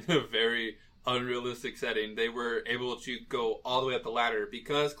a very unrealistic setting, they were able to go all the way up the ladder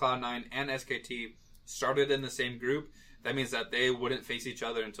because Cloud9 and SKT started in the same group. That means that they wouldn't face each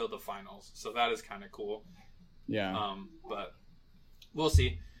other until the finals. So that is kind of cool. Yeah. But we'll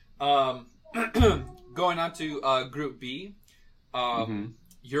see. Going on to Group B,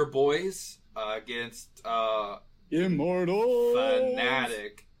 your boys against Immortals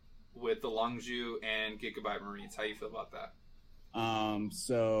Fnatic with the Longzhu and Gigabyte Marines. How you feel about that?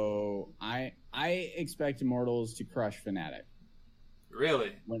 So I expect Immortals to crush Fnatic.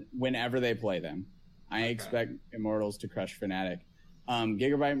 Really? Whenever they play them. I expect Immortals to crush Fnatic.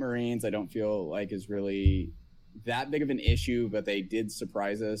 Gigabyte Marines I don't feel like is really that big of an issue, but they did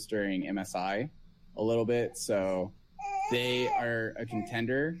surprise us during MSI a little bit. So they are a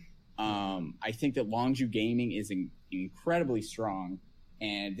contender. I think that Longju Gaming is incredibly strong,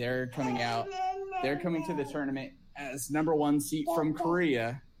 and they're coming to the tournament as number 1 seed from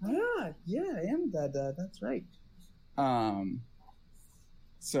Korea. Yeah, I am. That's right.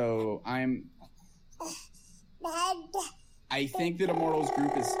 So I think that Immortals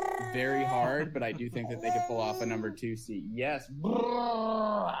group is very hard, but I do think that they could pull off a number 2 seed. Yes.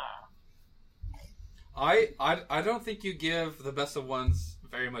 I don't think you give the best of ones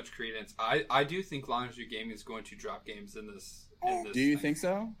very much credence. I do think Longju Gaming is going to drop games in this. Do you think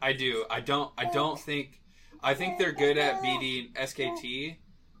so? I do. I don't think. I think they're good at beating SKT.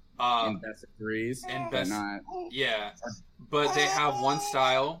 In best of threes. Yeah, but they have one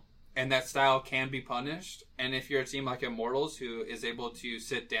style, and that style can be punished. And if you're a team like Immortals, who is able to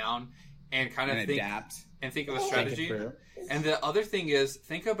sit down and kind of adapt and think of a strategy. And the other thing is,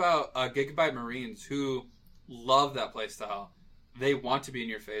 think about Gigabyte Marines, who love that play style. They want to be in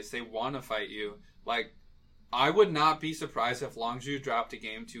your face. They want to fight you. Like, I would not be surprised if Longju dropped a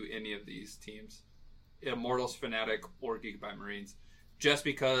game to any of these teams, Immortals, Fnatic, or Gigabyte Marines, just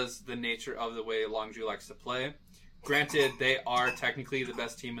because the nature of the way Longju likes to play. Granted, they are technically the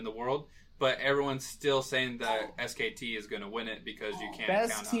best team in the world, but everyone's still saying that SKT is going to win it because you can't count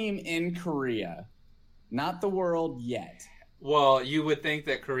best team in Korea, not the world yet. Well, you would think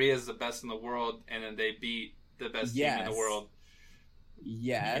that Korea is the best in the world, and then they beat the best team in the world.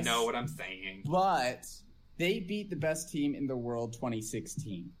 Yes. You know what I'm saying. But they beat the best team in the world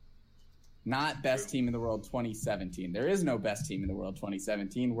 2016. Not best team in the world 2017. There is no best team in the world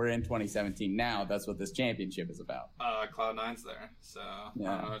 2017. We're in 2017 now. That's what this championship is about. Cloud9's there. So,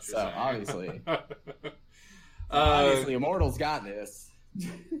 yeah. I don't know what so you're obviously. Obviously, Immortals got this.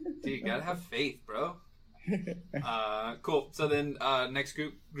 Dude, you gotta have faith, bro. Cool. So then, next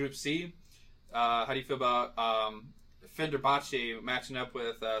group C. How do you feel about Fenerbahce matching up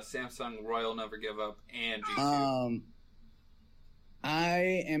with Samsung, Royal Never Give Up, and G2?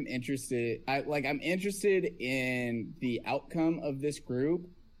 I am interested. I'm interested in the outcome of this group,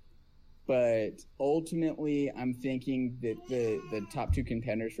 but ultimately, I'm thinking that the top 2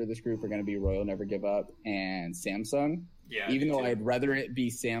 contenders for this group are going to be Royal Never Give Up and Samsung. Yeah. Even though I'd rather it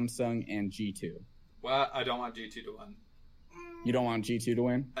be Samsung and G2. Well, I don't want G2 to win. You don't want G2 to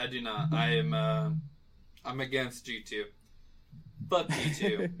win? I do not. I'm against G2. Fuck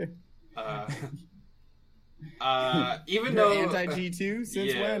G2. Even You're though anti G2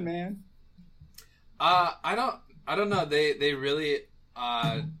 since when, man? I don't know. They really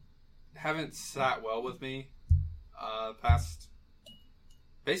haven't sat well with me.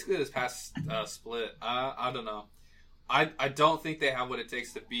 This past split. I don't know. I don't think they have what it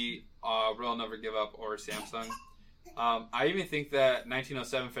takes to beat Royal Never Give Up or Samsung. I even think that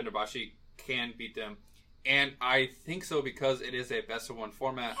 1907 Fenerbahce can beat them, and I think so because it is a best of 1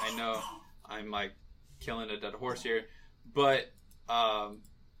 format. I know I'm like killing a dead horse here, but I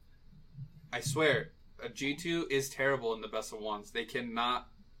swear G2 is terrible in the best of 1s. They cannot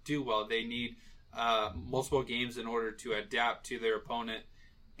do well. They need multiple games in order to adapt to their opponent,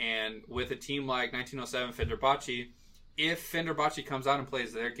 and with a team like 1907 Fenerbahce, if Fenerbahce comes out and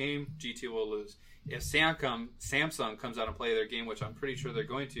plays their game, G2 will lose. If Samsung comes out and play their game, which I'm pretty sure they're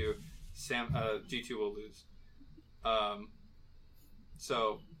going to, G2 will lose.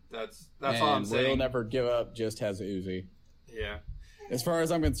 So that's all I'm saying. Royal Never Give Up just has Uzi. Yeah. As far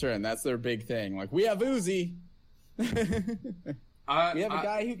as I'm concerned, that's their big thing. Like, we have Uzi. We have a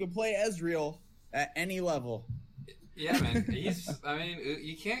guy who can play Ezreal at any level. Yeah, man.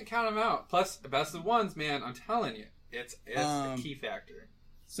 You can't count him out. Plus, best of 1s, man. I'm telling you, it's a key factor.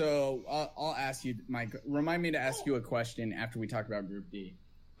 So I'll ask you, Mike. Remind me to ask you a question after we talk about Group D.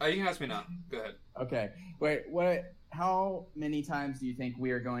 You can ask me now. Go ahead. Okay. Wait. What? How many times do you think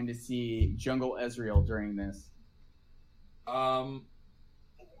we are going to see Jungle Ezreal during this? I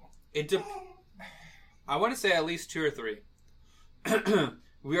want to say at least 2 or 3.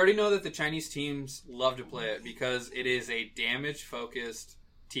 We already know that the Chinese teams love to play it because it is a damage-focused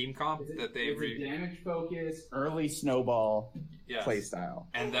team comp that they a damage-focused early snowball play style,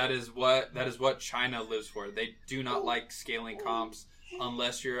 and that is what China lives for. They do not like scaling comps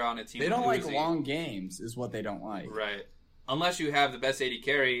unless you're on a team. They don't like long games, is what they don't like. Right. Unless you have the best AD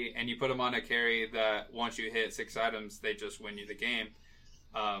carry and you put them on a carry that once you hit 6 items, they just win you the game.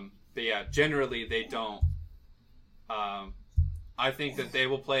 But yeah, generally they don't. I think that they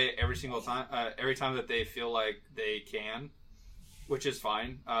will play every single time, every time that they feel like they can, which is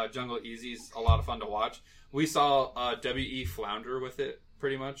fine. Jungle Easy's a lot of fun to watch. We saw WE flounder with it,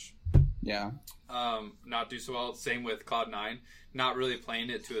 pretty much. Yeah. Not do so well. Same with Cloud9. Not really playing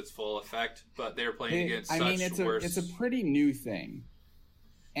it to its full effect, but they're playing against worse... it's a pretty new thing.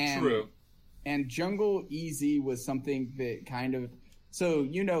 And, True. And Jungle Easy was something that kind of... So,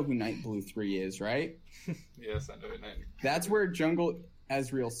 you know who Night Blue 3 is, right? Yes, I know who Night Blue. That's where Jungle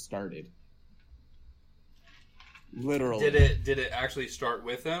Ezreal started. Literally. Did it actually start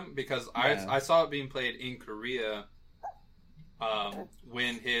with him? Because I saw it being played in Korea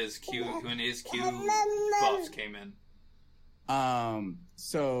when his Q buffs came in.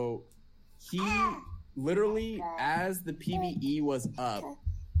 So he literally, as the PvE was up,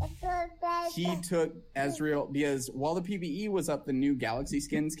 he took Ezreal, because while the PvE was up, the new Galaxy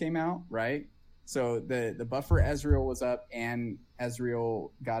skins came out, right? So the buff for Ezreal was up, and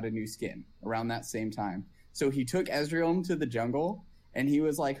Ezreal got a new skin around that same time. So he took Ezreal into the jungle, and he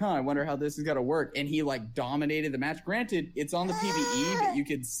was like, I wonder how this is going to work. And he, like, dominated the match. Granted, it's on the PvE, but you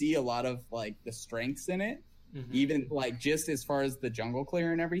could see a lot of, like, the strengths in it. Mm-hmm. Even, like, just as far as the jungle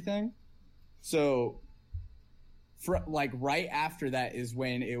clear and everything. So, right after that is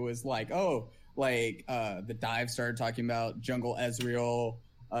when it was like, the Dive started talking about jungle Ezreal.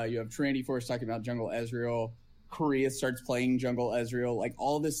 You have Trinity Force talking about jungle Ezreal. Korea starts playing jungle Ezreal. Like,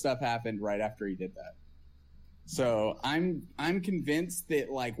 all this stuff happened right after he did that. So I'm convinced that,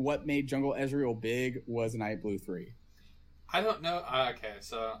 like, what made jungle Ezreal big was Night Blue 3. I don't know. Okay,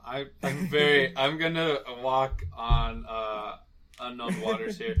 so I'm gonna walk on unknown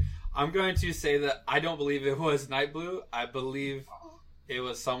waters here. I'm going to say that I don't believe it was Night Blue. I believe it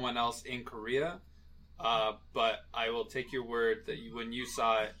was someone else in Korea. But I will take your word that when you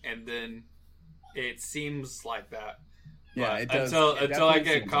saw it, and then it seems like that. Yeah, but it does. Until I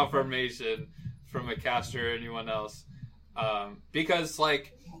get confirmation from a caster or anyone else, because,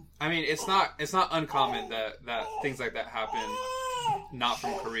 like, I mean, it's not uncommon that things like that happen not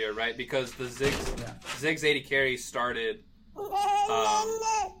from Korea, right? Because the Ziggs AD carry started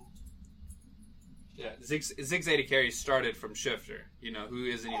Ziggs AD carry started from Shifter, who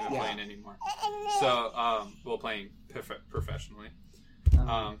isn't even playing anymore, so playing professionally.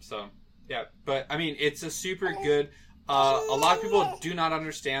 So yeah, but I mean, it's a super good. A lot of people do not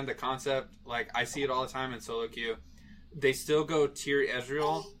understand the concept. Like, I see it all the time in solo queue. They still go tier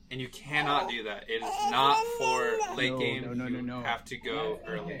Ezreal, and you cannot do that. It is not for late game. No. You have to go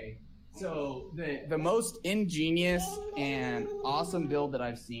early. Okay. So the most ingenious and awesome build that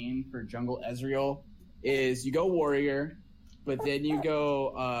I've seen for jungle Ezreal is you go warrior, but then you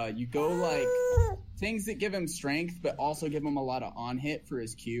go like things that give him strength, but also give him a lot of on hit for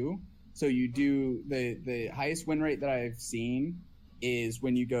his Q. So you do the highest win rate that I've seen is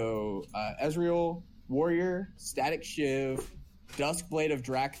when you go Ezreal, Warrior, Static Shiv, Duskblade of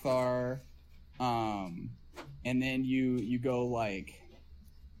Drakthar, and then you go like,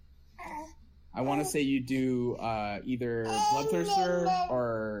 I want to say you do either Bloodthirster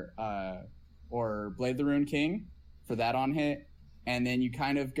or Blade the Rune King for that on hit, and then you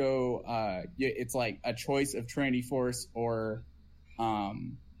kind of go it's like a choice of Trinity Force or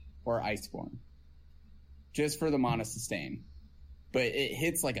Iceborne, just for the mana sustain, but it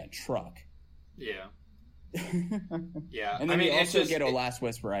hits like a truck. Yeah. Yeah. And then you also get a Last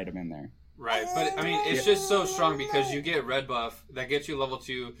Whisper item in there. Right, but I mean, it's just so strong because you get red buff that gets you level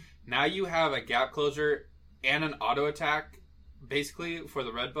 2. Now you have a gap closure and an auto attack, basically, for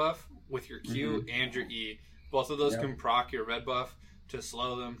the red buff with your Q and your E. Both of those can proc your red buff to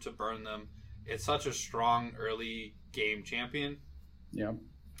slow them, to burn them. It's such a strong early game champion. Yeah.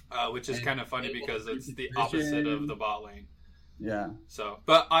 Which is kind of funny because it's the opposite of the bot lane. Yeah. So,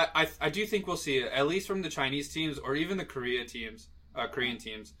 but I do think we'll see it, at least from the Chinese teams or even the Korean teams.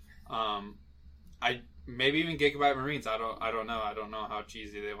 Maybe even Gigabyte Marines. I don't know. I don't know how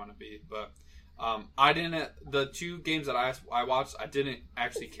cheesy they want to be, but the 2 games that I watched, I didn't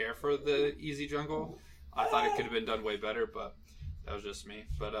actually care for the easy jungle. I thought it could have been done way better, but that was just me.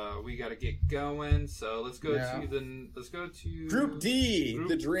 But we got to get going, so let's go to Group D,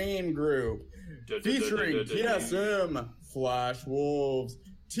 the Dream Group, featuring TSM, Flash Wolves,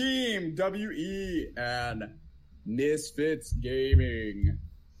 Team WE, and Misfits Gaming.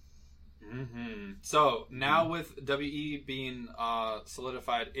 Mm-hmm. So now with WE being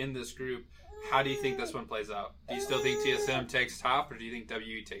solidified in this group, how do you think this one plays out? Do you still think TSM takes top, or do you think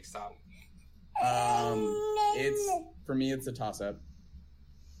WE takes top? For me, it's a toss-up.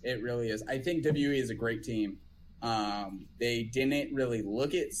 It really is. I think WE is a great team. They didn't really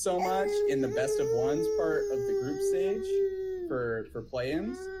look it so much in the best of ones part of the group stage for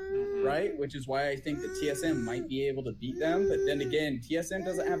play-ins, right? Which is why I think that TSM might be able to beat them. But then again, TSM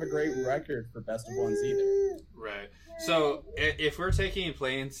doesn't have a great record for best of ones either. Right. So if we're taking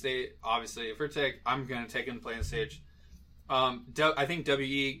play-in stage, obviously, I'm going to take in play-in stage. I think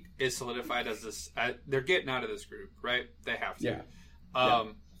WE is solidified as this. They're getting out of this group, right? They have to. Yeah.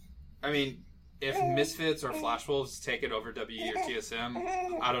 I mean, if Misfits or Flash Wolves take it over WE or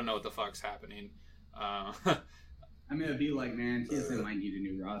TSM, I don't know what the fuck's happening. I mean, it'd be like, man, TSM might need a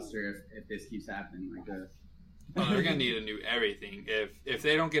new roster if this keeps happening like this. Oh, they're gonna need a new everything. If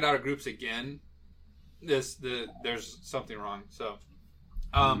they don't get out of groups again, there's something wrong. So,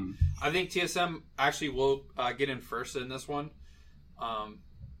 I think TSM actually will get in first in this one.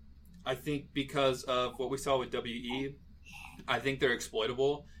 I think because of what we saw with WE, I think they're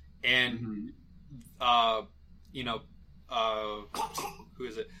exploitable, and who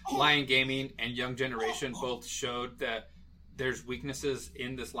is it? Lion Gaming and Young Generation both showed that there's weaknesses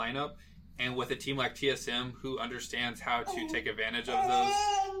in this lineup, and with a team like TSM who understands how to take advantage of those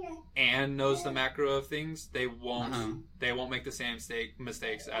and knows the macro of things, they won't make the same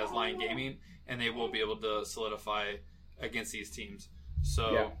mistakes as Lion Gaming, and they will be able to solidify against these teams.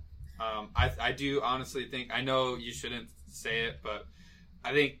 So I do honestly think, I know you shouldn't say it, but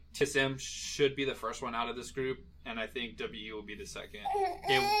I think TSM should be the first one out of this group, and I think WE will be the second.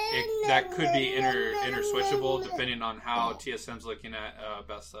 That could be inter-switchable depending on how TSM's looking at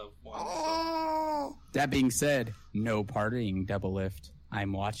best of one. So. That being said, no partying, Double Lift.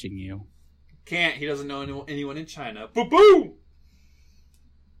 I'm watching you. Can't. He doesn't know anyone in China. Boo-boo!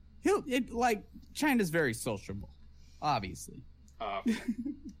 China's very sociable, obviously.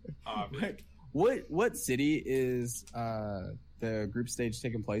 Obviously. What city is the group stage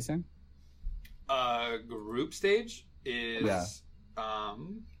taking place in? Group stage is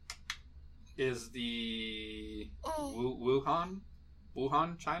the Wuhan,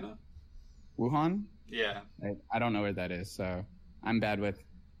 China? Wuhan? Yeah. I don't know where that is, so I'm bad with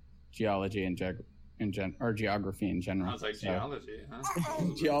geology and geography in general. I was like, geology, huh?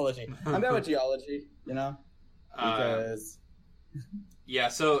 Geology. I'm bad with geology, because yeah,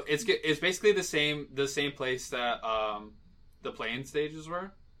 so it's basically the same place that the play-in stages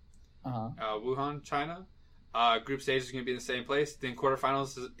were. Wuhan, China. Group stage is going to be in the same place. Then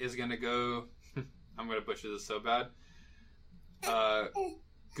quarterfinals is going to go. I'm going to butcher this so bad.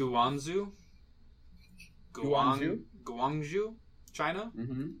 Guangzhou, China,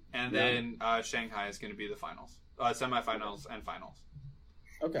 and then Shanghai is going to be the finals, semifinals, and finals.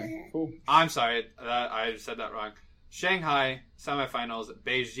 Okay, cool. I'm sorry, I said that wrong. Shanghai semifinals,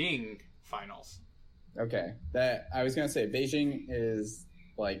 Beijing finals. Okay, I was going to say Beijing is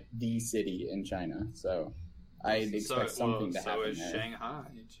like the city in China, so I'd expect something to happen there. So is Shanghai,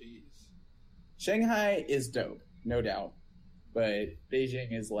 jeez. Shanghai is dope, no doubt, but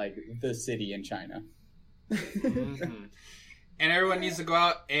Beijing is like the city in China. And everyone needs to go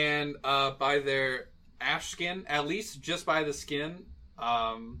out and buy their Ash skin, at least just buy the skin.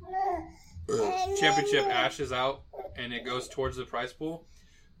 Championship Ash is out, and it goes towards the prize pool.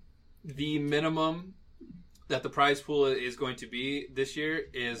 The minimum that the prize pool is going to be this year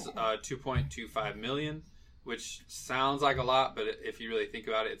is $2.25 million, which sounds like a lot, but if you really think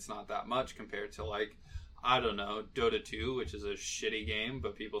about it, it's not that much compared to, like, I don't know, Dota 2, which is a shitty game,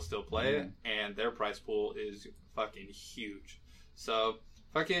 but people still play it, and their prize pool is fucking huge. So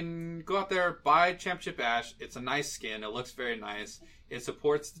fucking go out there, buy Championship Ash. It's a nice skin. It looks very nice. It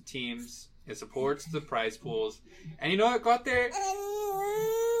supports the teams. It supports the prize pools. And you know what? Go out there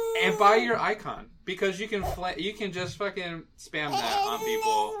and buy your icon, because you can just fucking spam that on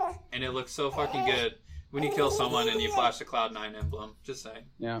people, and it looks so fucking good when you kill someone and you flash the Cloud9 emblem. Just saying.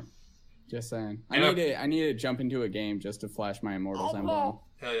 Yeah. Just saying. I need to jump into a game just to flash my Immortals emblem.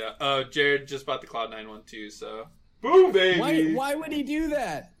 Hell yeah. Oh, Jared just bought the Cloud9 one too, so boom, baby. Why would he do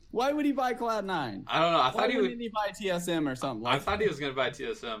that? Why would he buy Cloud9? I don't know. Why wouldn't he buy TSM or something? I thought he was going to buy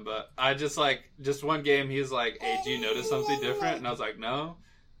TSM, but I just one game, he was like, hey, do you notice something different? And I was like, no.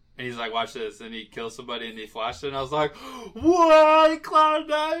 And he's like, watch this. And he kills somebody and he flashed it. And I was like, what?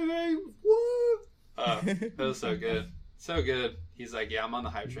 Cloud9? What? It was so good. So good. He's like, yeah, I'm on the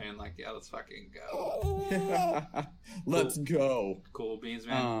hype train. Like, yeah, let's fucking go. Let's go. Cool beans,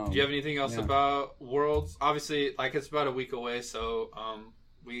 man. Do you have anything else about Worlds? Obviously, like, it's about a week away, so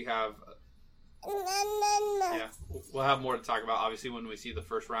we have... we'll have more to talk about, obviously, when we see the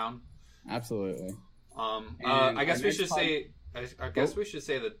first round. Absolutely. I guess we should say... I guess we should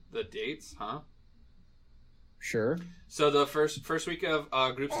say the dates, huh? Sure. So the first week of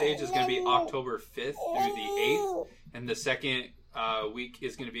group stage is going to be October 5th through the 8th, and the second week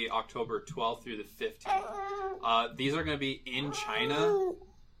is going to be October 12th through the 15th. These are going to be in China,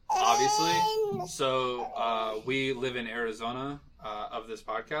 obviously. So we live in Arizona of this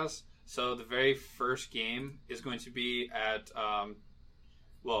podcast. So the very first game is going to be at,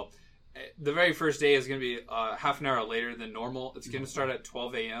 the very first day is going to be half an hour later than normal. It's going to start at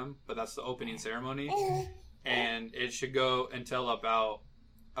 12 a.m., but that's the opening ceremony. And it should go until about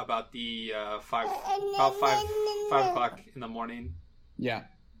the 5 o'clock in the morning. Yeah.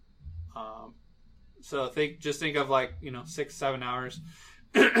 So think of 6-7 hours,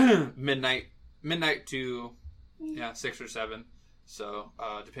 midnight to 6 or 7. So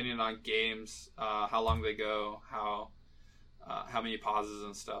depending on games, how long they go, how many pauses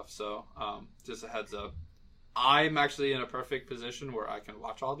and stuff. So just a heads up. I'm actually in a perfect position where I can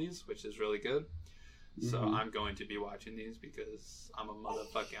watch all these, which is really good. So I'm going to be watching these because I'm a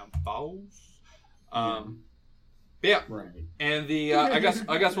motherfucking boss. Yeah. Right. And the I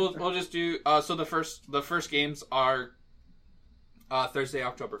guess we'll just do so the first games are Thursday,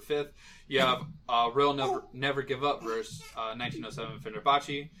 October 5th. You have Real Never Give Up versus 1907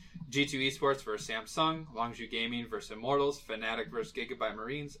 Fenerbahce, G2 Esports versus Samsung, Longzhu Gaming versus Immortals, Fnatic versus Gigabyte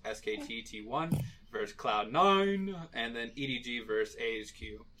Marines, SKT T1 versus Cloud9, and then EDG versus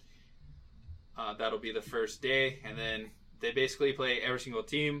AHQ. That'll be the first day, and then they basically play every single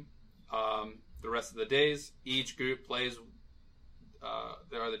team the rest of the days. Each group plays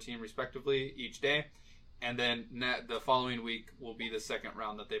their other team respectively each day, and then the following week will be the second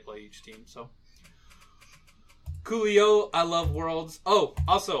round that they play each team. So coolio. I love Worlds. Oh,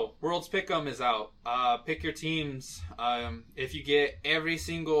 also Worlds Pick'em is out. Pick your teams. If you get every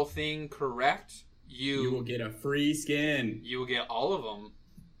single thing correct, you will get a free skin. You will get all of them.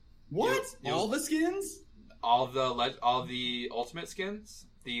 What? All the skins? All the ultimate skins.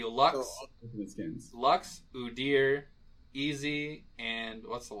 The Lux. Ultimate skins. Lux, Udyr, Easy, and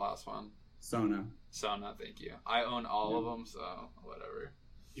what's the last one? Sona, thank you. I own all of them, so whatever.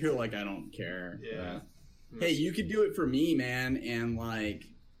 You're like, I don't care. Yeah. Hey, you could do it for me, man, and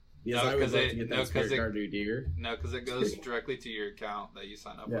because I would love to get that spirit card Udyr. No, because it goes directly to your account that you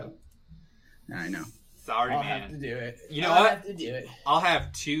sign up with. I know. Sorry, I'll man. have to do it. You know what? I'll have to do it. I'll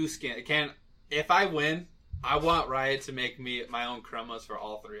have 2 skins. If I win, I want Riot to make me my own chromas for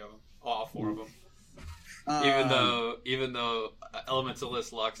all 4 of them. Even though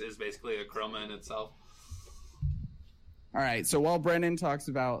Elementalist Lux is basically a chroma in itself. All right. So while Brennan talks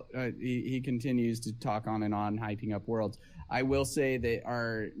about, he continues to talk on and on, hyping up Worlds. I will say that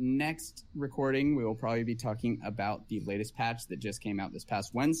our next recording, we will probably be talking about the latest patch that just came out this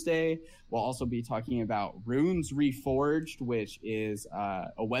past Wednesday. We'll also be talking about Runes Reforged, which is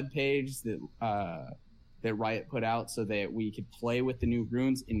a webpage that Riot put out so that we could play with the new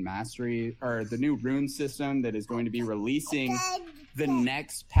runes in Mastery, or the new rune system that is going to be releasing the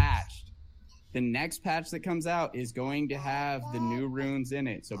next patch. The next patch that comes out is going to have the new runes in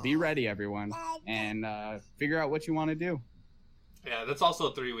it. So be ready, everyone, and figure out what you want to do. Yeah, that's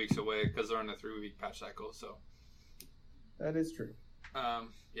also 3 weeks away because they're on a 3-week patch cycle. So that is true.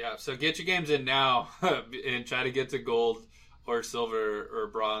 Yeah, so get your games in now and try to get to gold or silver or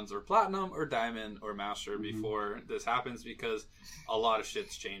bronze or platinum or diamond or master before this happens, because a lot of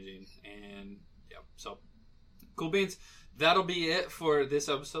shit's changing. And yeah, so cool beans. That'll be it for this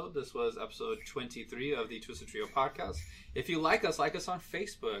episode. This was episode 23 of the Twisted Trio podcast. If you like us on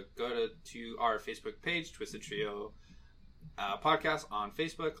Facebook. Go to our Facebook page, Twisted Trio podcast on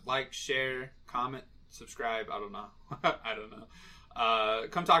Facebook. Like, share, comment, subscribe. I don't know.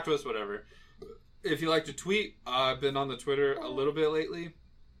 Come talk to us, whatever. If you like to tweet, I've been on the Twitter a little bit lately.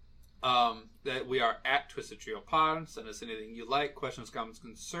 That we are at Twisted Trio Pod. Send us anything you like, questions, comments,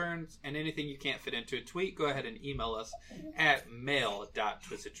 concerns, and anything you can't fit into a tweet. Go ahead and email us at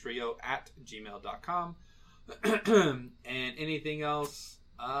mail.twistedtrio@gmail.com. And anything else,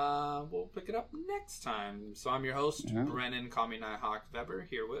 we'll pick it up next time. So I'm your host, Brennan, call me Nighthawk Weber,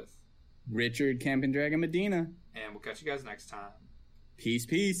 here with Richard Camping Dragon Medina. And we'll catch you guys next time. Peace,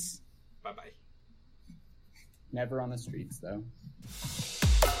 peace. Bye-bye. Never on the streets, though.